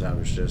 as I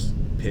was just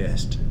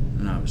pissed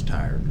and I was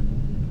tired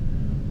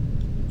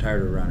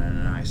of running,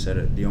 and I said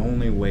it. The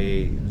only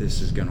way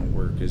this is gonna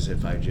work is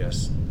if I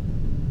just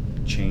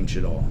change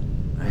it all.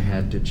 I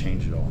had to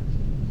change it all.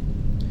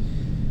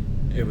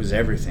 It was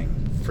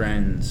everything.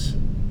 Friends,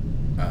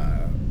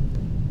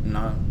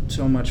 not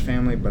so much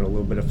family, but a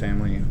little bit of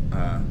family.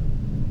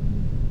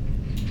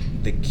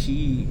 The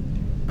key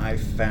I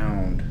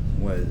found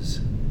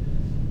was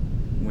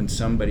when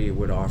somebody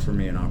would offer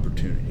me an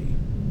opportunity,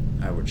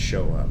 I would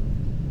show up.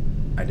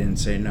 I didn't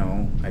say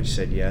no, I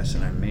said yes,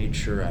 and I made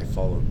sure I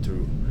followed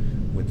through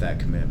with that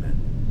commitment.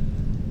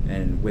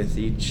 And with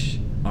each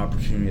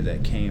opportunity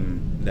that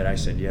came that I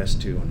said yes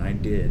to, and I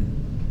did,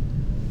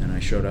 and I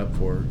showed up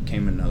for,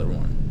 came another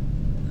one.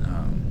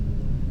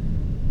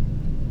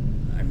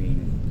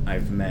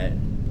 I've met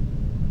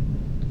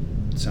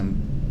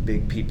some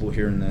big people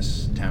here in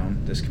this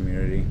town, this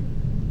community,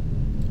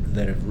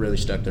 that have really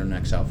stuck their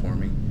necks out for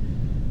me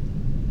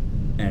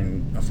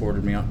and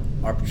afforded me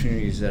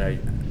opportunities that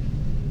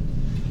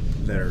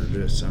are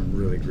just I'm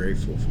really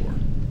grateful for.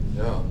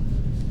 Yeah.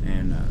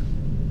 And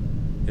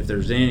if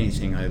there's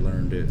anything I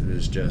learned, it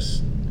was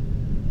just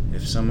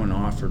if someone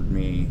offered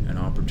me an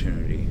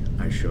opportunity,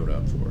 I showed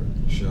up for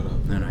it. Shut up.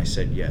 And I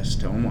said yes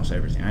to almost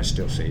everything. I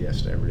still say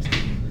yes to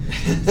everything.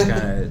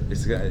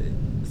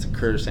 It's a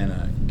curse and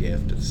a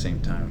gift at the same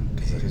time.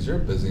 Because you're a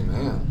busy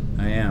man.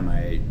 I am.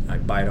 I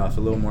bite off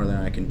a little more than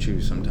I can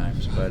chew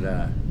sometimes, but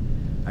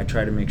I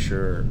try to make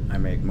sure I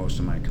make most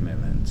of my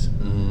commitments.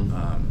 Mm-hmm.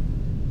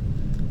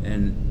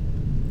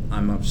 And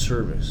I'm of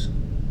service.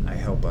 I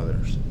help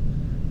others.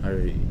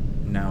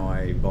 Now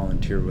I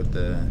volunteer with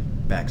the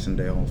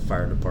Baxendale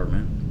Fire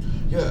Department.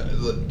 Yeah,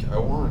 look, I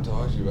want to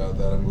talk to you about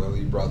that. I'm glad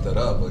you brought that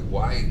up.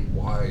 Why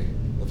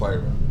the fire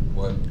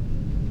department?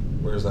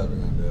 Where's that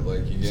going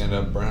to do? You end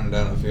up burning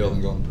down a field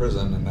and going to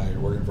prison, and now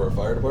you're working for a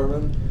fire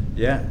department?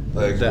 Yeah.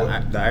 Like,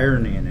 The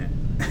irony in it.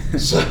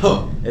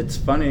 So It's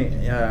funny.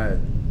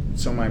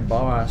 So my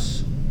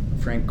boss,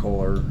 Frank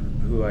Kohler,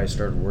 who I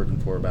started working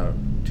for about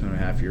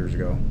 2.5 years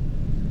ago,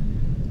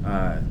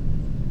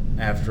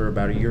 after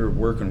about a year of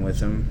working with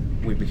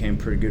him, we became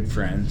pretty good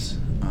friends,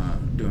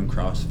 doing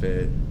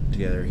CrossFit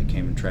together. He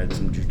came and tried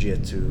some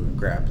jiu-jitsu and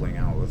grappling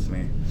out with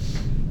me.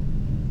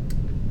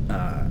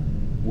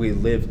 We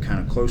live kind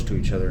of close to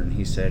each other, and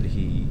he said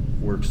he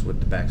works with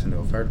the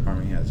Baxendale Fire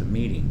Department. He has a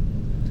meeting,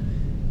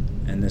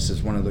 and this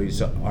is one of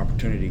those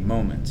opportunity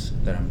moments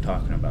that I'm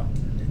talking about.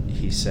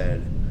 He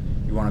said,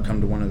 "You want to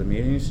come to one of the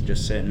meetings?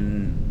 Just sit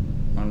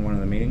on one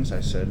of the meetings?"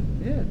 I said,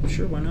 "Yeah,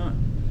 sure, why not?"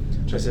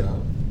 check it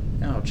out.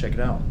 Yeah, I'll check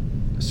it out.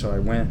 So I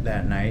went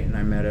that night and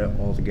I met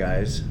all the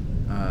guys.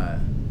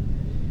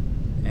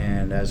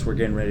 And as we're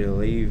getting ready to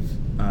leave,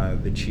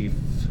 the chief,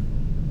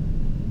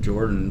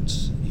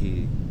 Jordan's,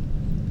 he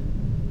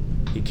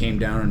came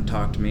down and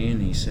talked to me,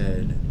 and he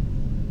said,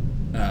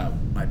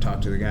 I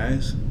talked to the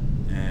guys,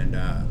 and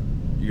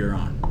you're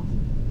on.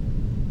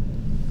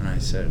 And I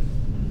said,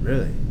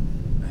 really?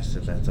 I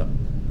said,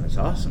 that's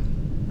awesome.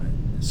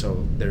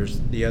 So there's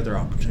the other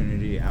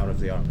opportunity out of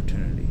the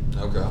opportunity.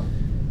 Okay.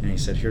 And he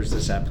said, here's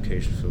this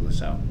application, fill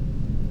this out.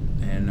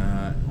 And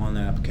on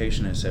the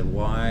application I said,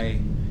 why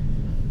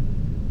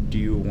do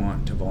you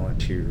want to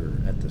volunteer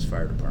at this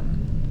fire department?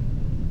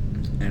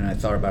 And I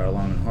thought about it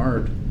long and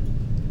hard.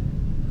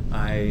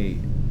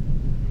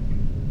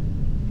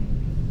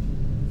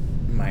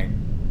 My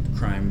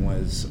crime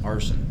was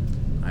arson.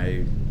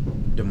 I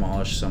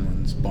demolished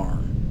someone's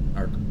barn,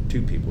 or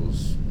two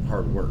people's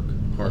hard work,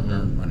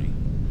 hard-earned money.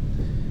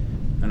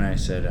 And I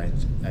said,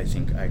 I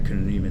think I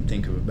couldn't even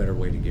think of a better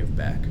way to give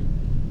back.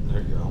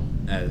 There you go.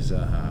 As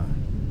a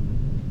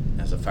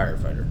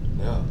firefighter.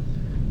 Yeah.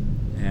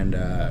 And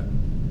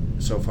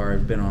so far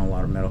I've been on a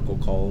lot of medical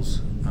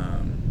calls,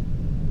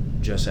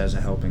 just as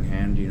a helping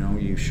hand.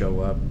 You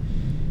show up,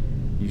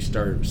 you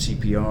start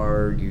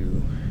CPR,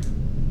 you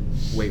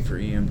wait for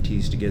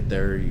EMTs to get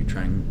there, you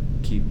try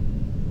and keep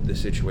the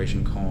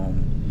situation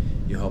calm,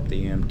 you help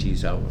the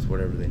EMTs out with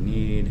whatever they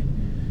need.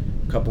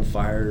 A couple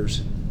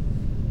fires,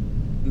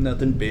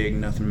 nothing big,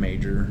 nothing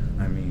major.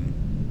 I mean,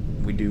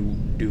 we do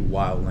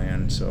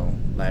wildland, so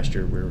last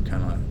year we were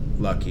kind of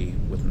lucky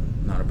with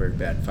not a very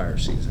bad fire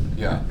season.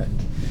 Yeah.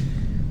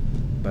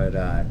 But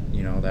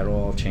that'll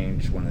all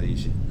change one of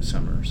these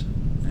summers,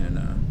 and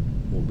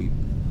we'll be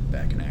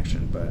back in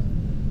action. But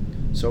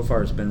so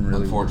far it's been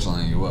really.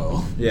 Unfortunately, you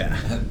will. Yeah.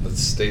 The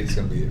state's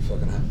gonna be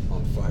fucking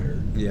on fire.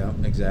 Yeah,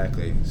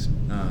 exactly.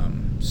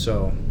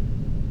 So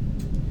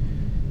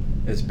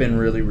it's been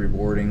really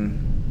rewarding,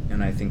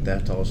 and I think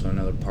that's also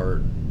another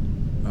part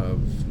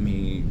of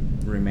me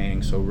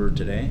remaining sober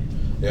today.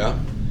 Yeah.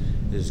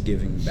 Is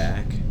giving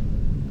back,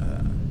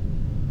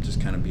 just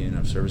kind of being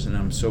of service. And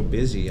I'm so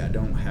busy, I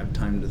don't have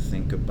time to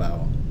think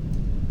about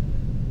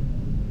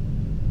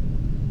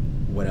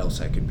what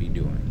else I could be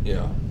doing.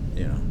 Yeah.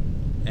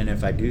 And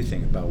if I do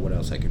think about what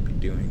else I could be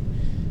doing,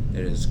 it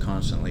is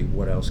constantly,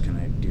 what else can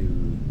I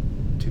do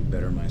to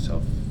better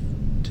myself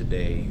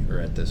today or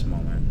at this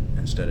moment,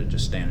 instead of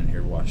just standing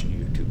here watching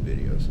YouTube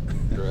videos.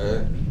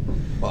 Right.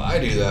 Well, I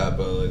do that,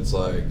 but it's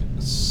like,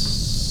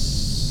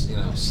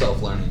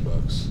 self-learning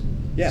books.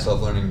 Yeah.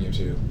 Self-learning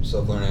YouTube.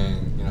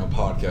 Self-learning,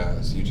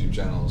 podcasts, YouTube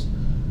channels.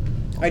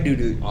 I do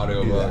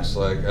audiobooks. that.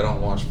 Like, I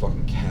don't watch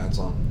fucking cats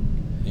on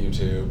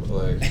YouTube.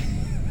 Like,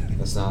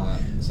 that's not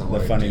The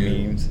what I funny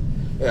do. memes.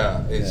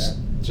 Yeah, it's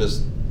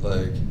just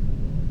like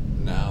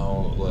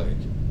now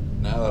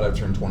that I've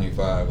turned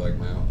 25,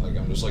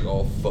 I'm just like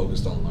all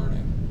focused on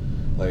learning.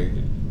 Like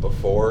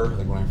before,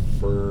 like when I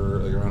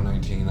first, like around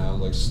 19, I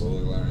was like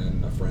slowly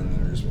learning. A friend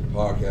introduced me to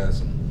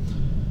podcasts and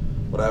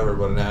whatever.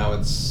 But now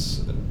like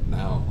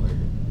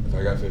if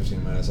I got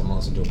 15 minutes, I'm gonna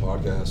listen to a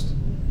podcast.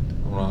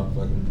 I'm gonna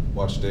fucking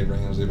watch Dave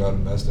Ramsey about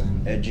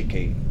investing.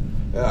 Educate.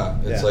 Yeah,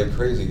 it's like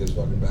crazy because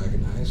fucking back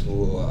in high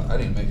school, I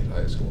didn't make it to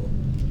high school.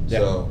 Yeah,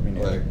 So me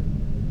neither. like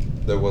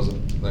there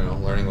wasn't,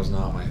 learning was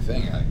not my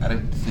thing. I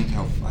didn't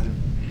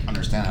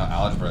understand how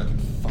algebra could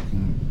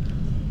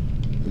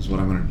fucking is what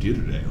I'm gonna do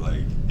today.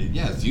 Like,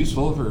 it's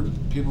useful for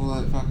people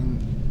that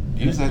fucking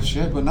use that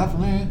shit, but not for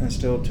me. And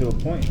still, to a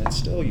point, it's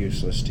still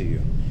useless to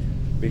you,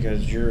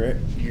 because your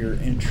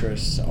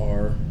interests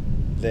are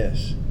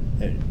this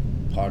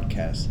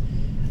podcast,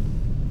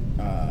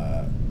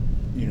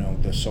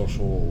 the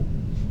social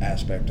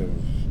aspect of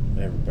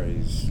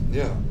everybody's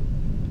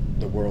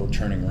the world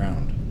turning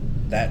around.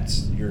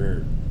 That's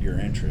your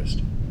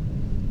interest.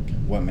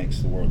 What makes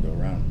the world go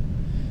round?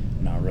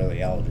 Not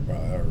really algebra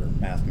or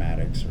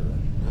mathematics or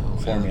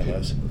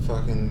formulas.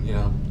 Fucking,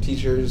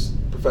 teachers,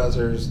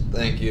 professors,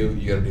 thank you.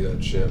 You gotta do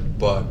that shit,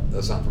 but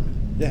that's not for me.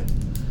 Yeah.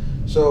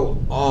 So,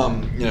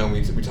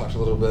 we talked a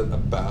little bit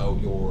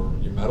about your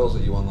medals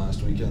that you won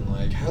last weekend.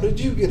 Like, how did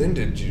you get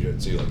into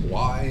jiu-jitsu? Like,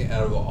 why,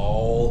 out of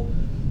all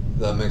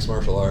the mixed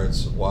martial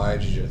arts, why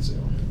jiu-jitsu?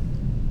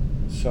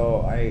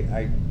 So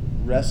I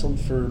wrestled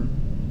for a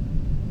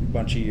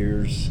bunch of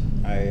years.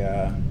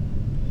 I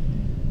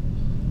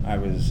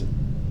was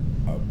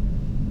a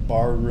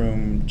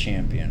barroom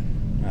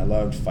champion. I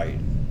loved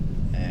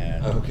fighting.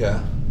 And Okay.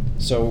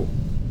 so,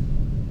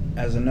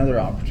 as another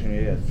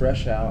opportunity,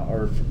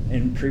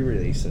 in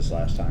pre-release this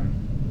last time,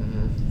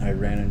 Mm-hmm. I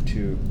ran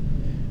into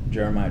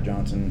Jeremiah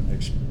Johnson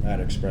at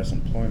Express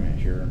Employment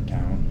here in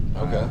town.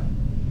 Okay.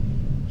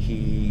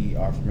 He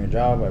offered me a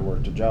job. I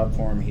worked a job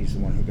for him. He's the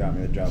one who got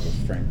me the job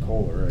with Frank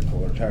Kohler at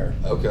Kohler Tire.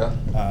 Okay.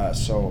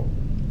 So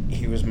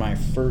he was my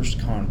first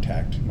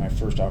contact, my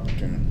first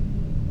opportune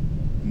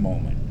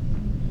moment.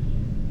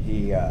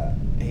 He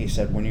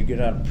said, when you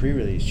get out of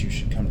pre-release, you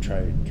should come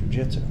try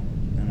jiu-jitsu.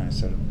 And I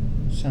said,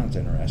 sounds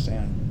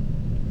interesting.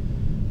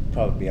 I'd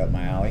probably be up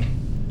my alley.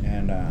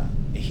 And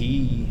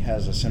he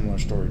has a similar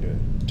story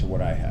to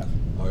what I have.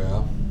 Oh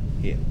yeah.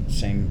 Yeah,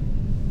 same,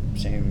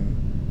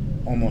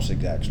 almost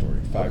exact story.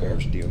 5 Okay.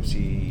 years DOC,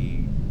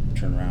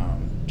 turn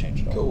around,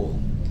 change it all. Cool.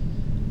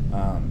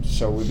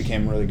 So we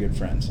became really good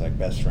friends, like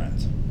best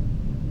friends.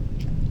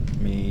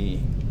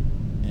 Me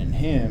and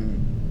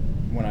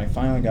him, when I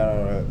finally got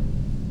out of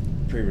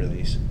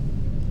pre-release,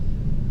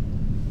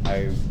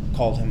 I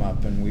called him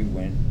up and we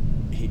went.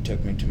 He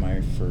took me to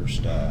my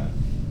first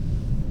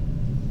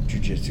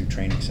jiu-jitsu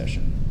training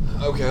session.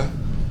 Okay.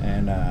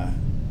 And I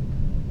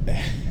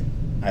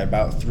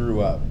about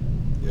threw up.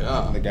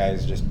 Yeah. The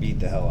guys just beat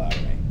the hell out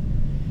of me.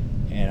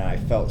 And I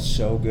felt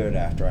so good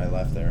after I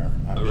left there.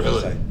 I was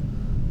just Really?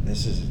 like,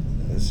 this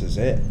is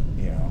it,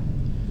 you know.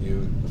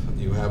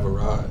 You have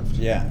arrived.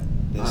 Yeah,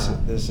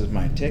 this is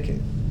my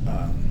ticket.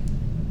 I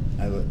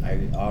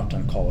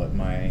often call it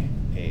my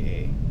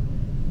AA.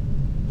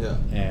 Yeah.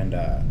 And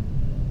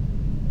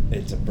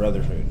it's a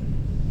brotherhood.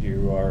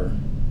 You are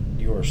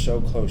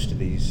so close to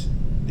these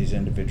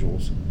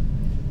individuals,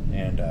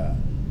 and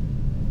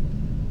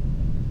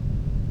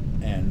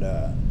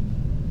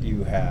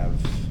you have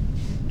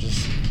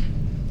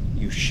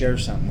you share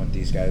something with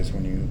these guys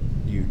when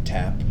you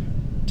tap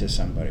to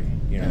somebody.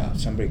 You know, Yeah.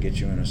 somebody gets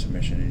you in a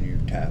submission and you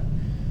tap.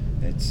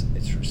 It's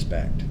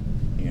respect.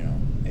 You know,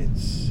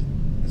 it's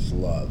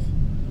love.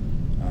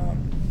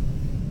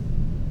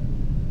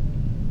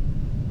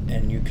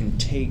 And you can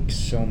take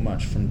so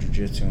much from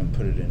jiu-jitsu and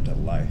put it into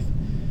life.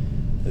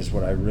 This is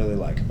what I really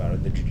like about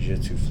it, the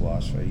jiu-jitsu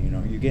philosophy. You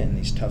know, you get in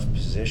these tough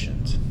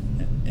positions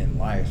in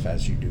life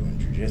as you do in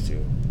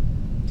jiu-jitsu,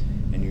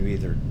 and you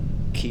either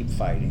keep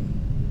fighting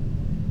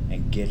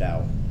and get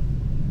out,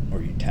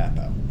 or you tap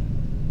out.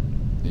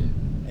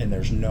 And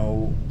there's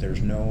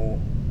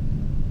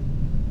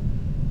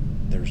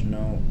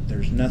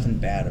nothing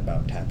bad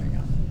about tapping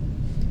out.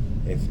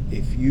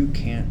 If you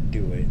can't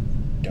do it,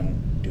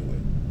 don't do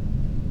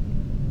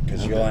it,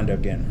 because you'll Okay. end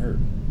up getting hurt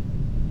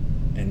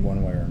in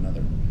one way or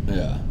another.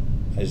 Yeah.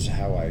 This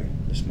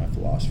is my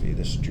philosophy.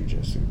 This is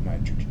jujitsu, my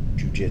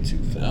jujitsu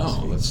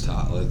philosophy. No,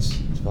 let's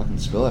fucking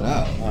spill it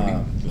out.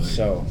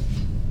 So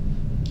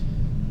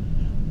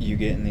you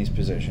get in these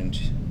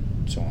positions,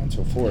 so on and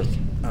so forth,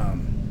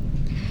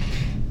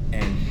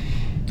 and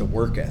the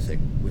work ethic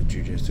with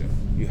jujitsu.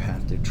 You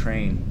have to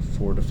train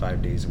 4 to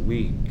 5 days a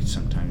week,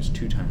 sometimes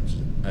 2 times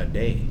a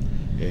day.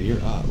 Yeah,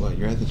 you're up. What?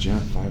 You're at the gym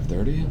at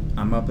 5:30?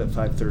 I'm up at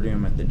 5:30.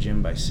 I'm at the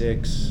gym by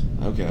 6.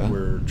 Okay.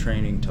 We're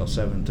training till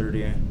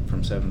 7:30.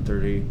 From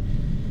 7:30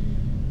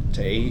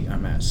 to 8,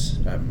 I'm at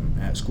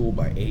school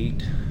by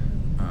 8.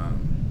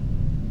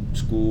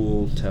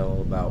 School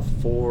till about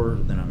 4.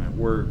 Then I'm at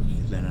work.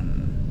 Then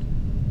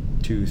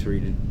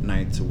 2-3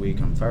 nights a week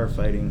I'm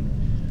firefighting.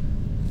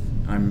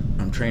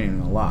 I'm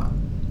training a lot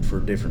for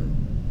different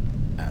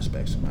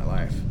aspects of my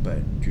life, but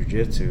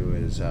jiu-jitsu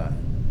is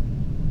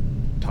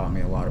taught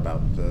me a lot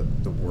about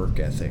the work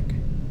ethic.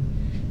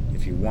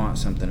 If you want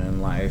something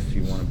in life,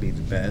 you want to be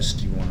the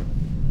best, you want to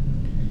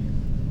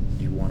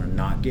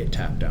not get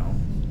tapped out,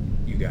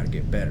 you got to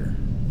get better.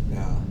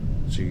 Yeah.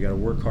 So you got to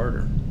work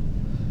harder.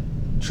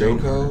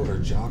 Joko or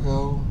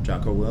Jocko?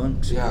 Jocko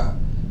Willink? Yeah.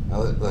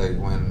 Like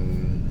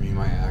when me and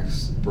my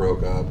ex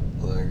broke up,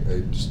 like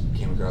I just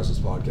came across this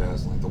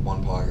podcast, like the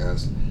one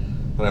podcast,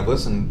 but I've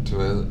listened to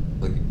it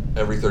like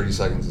every 30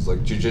 seconds. It's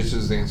like jiu-jitsu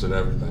is the answer to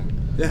everything.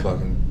 Yeah.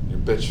 Fucking your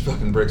bitch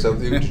fucking breaks up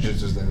with you.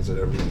 Jiu-jitsu is the answer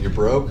to everything. You're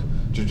broke.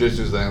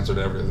 Jiu-jitsu is the answer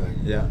to everything.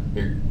 Yeah.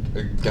 You're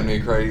gonna make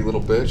you cry, you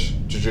little bitch.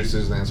 Jiu-jitsu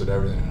is the answer to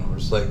everything. And I'm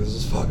just like, this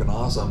is fucking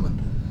awesome. And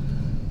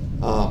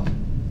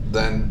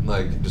then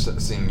like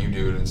just seeing you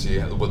do it and see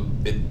what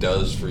it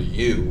does for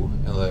you.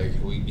 And like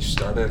you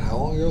started how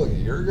long ago? Like a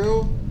year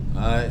ago?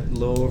 A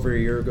little over a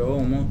year ago,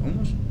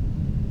 almost.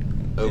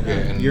 Okay,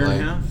 Yeah, and year like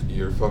and a half.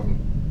 you're fucking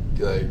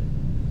like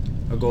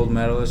A gold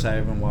medalist. I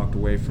haven't walked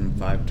away from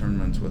 5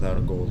 tournaments without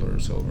a gold or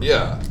a silver.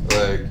 yeah,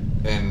 like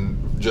and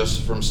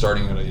just from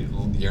starting at a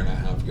year and a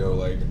half ago,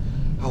 like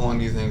how long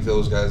do you think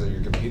those guys that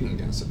you're competing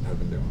against have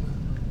been doing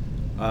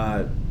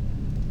it?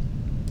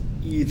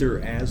 Either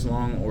as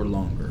long or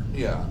longer.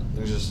 Yeah,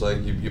 it's just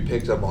like you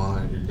picked up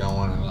on it, you're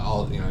going, and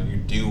all you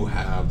do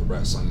have the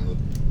wrestling and the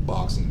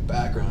boxing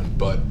background,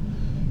 but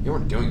you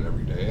weren't doing it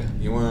every day.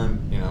 You weren't,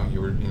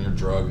 you were in your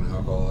drug and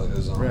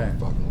alcoholism, Right.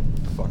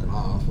 fucking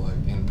off, like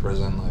in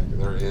prison, like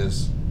there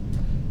is,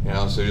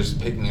 so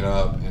just picking it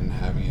up and and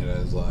having it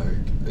as like,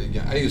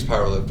 again, I use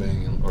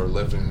powerlifting or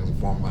lifting as a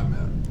form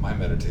of my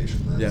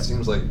meditation. And it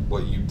seems like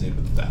what you did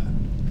with that.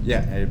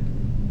 Yeah,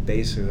 it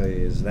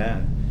basically is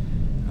that.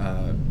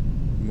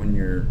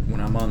 When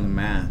I'm on the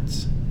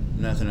mats,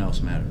 nothing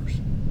else matters.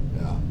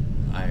 Yeah.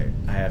 I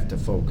have to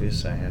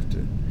focus. I have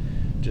to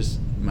just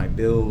my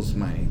bills,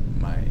 my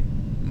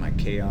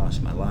chaos,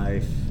 my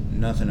life.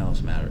 Nothing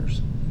else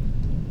matters.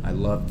 I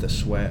love the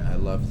sweat. I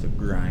love the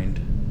grind.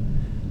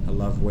 I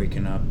love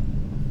waking up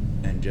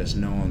and just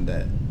knowing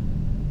that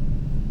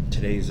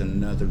today's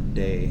another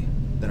day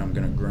that I'm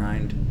gonna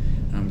grind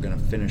and I'm gonna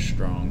finish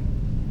strong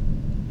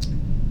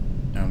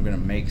and I'm gonna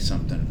make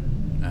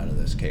something out of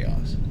this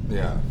chaos.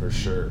 Yeah, for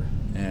sure.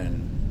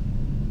 And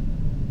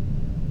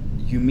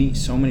you meet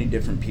so many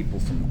different people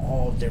from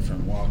all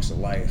different walks of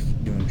life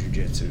doing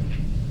jiu-jitsu.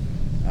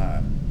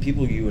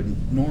 People you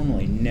would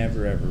normally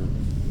never ever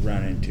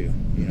run into.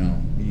 You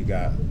know, you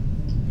got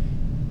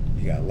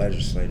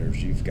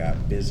legislators, you've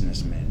got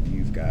businessmen,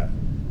 you've got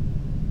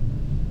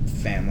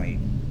family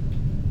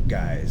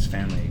guys,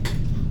 family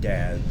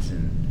dads,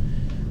 and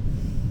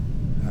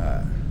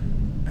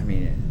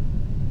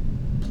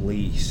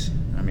police.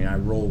 I mean, I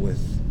roll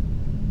with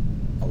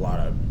a lot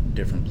of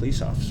different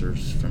police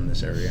officers from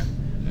this area.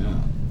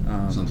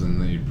 Yeah. Something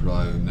that you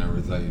probably never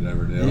thought you'd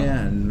ever do. Yeah,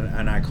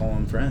 and I call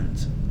them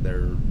friends.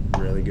 They're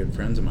really good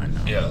friends of mine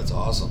now. Yeah, that's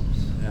awesome.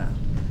 Yeah.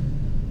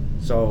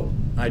 So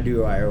I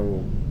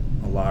owe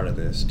a lot of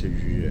this to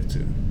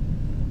jiu-jitsu,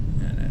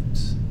 and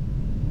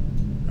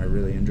I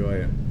really enjoy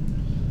it.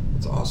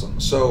 That's awesome.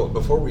 So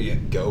before we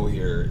go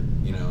here,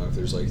 you know, if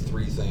there's like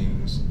 3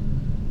 things,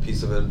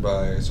 piece of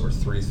advice, or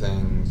 3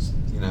 things,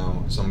 you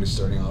know, somebody's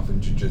starting off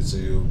in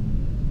jiu-jitsu,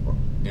 or,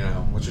 you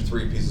know, what's your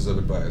 3 pieces of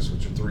advice?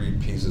 What's your 3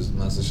 pieces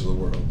message to the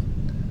world?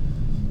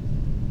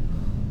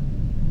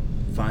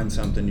 Find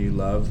something you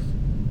love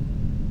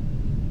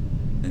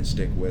and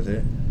stick with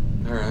it.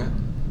 All right.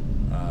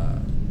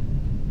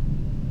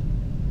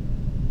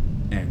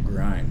 And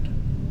grind.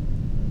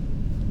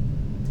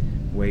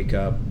 Wake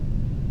up,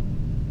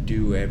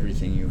 do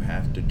everything you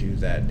have to do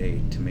that day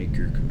to make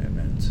your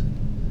commitments.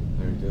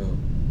 There you go.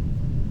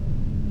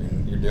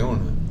 And you're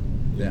doing it.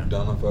 You've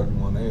done a fucking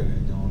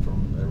 180, going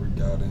from every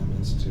goddamn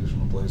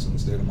institutional place in the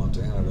state of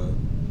Montana to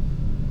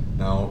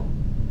now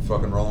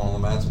fucking rolling on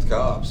the mats with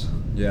cops.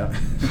 Yeah.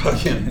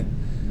 Fucking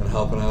and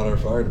helping out our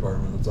fire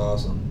department. That's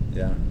awesome.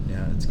 Yeah,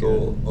 it's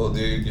cool. good. Well,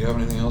 do you have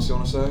anything else you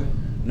want to say?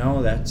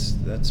 No, that's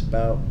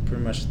about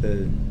pretty much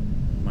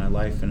my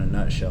life in a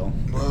nutshell.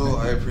 Well,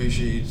 I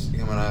appreciate you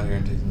coming out here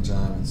and taking the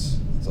time. It's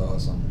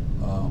awesome.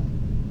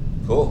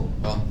 Cool.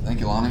 Well, thank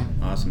you, Lonnie.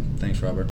 Awesome. Thanks, Robert.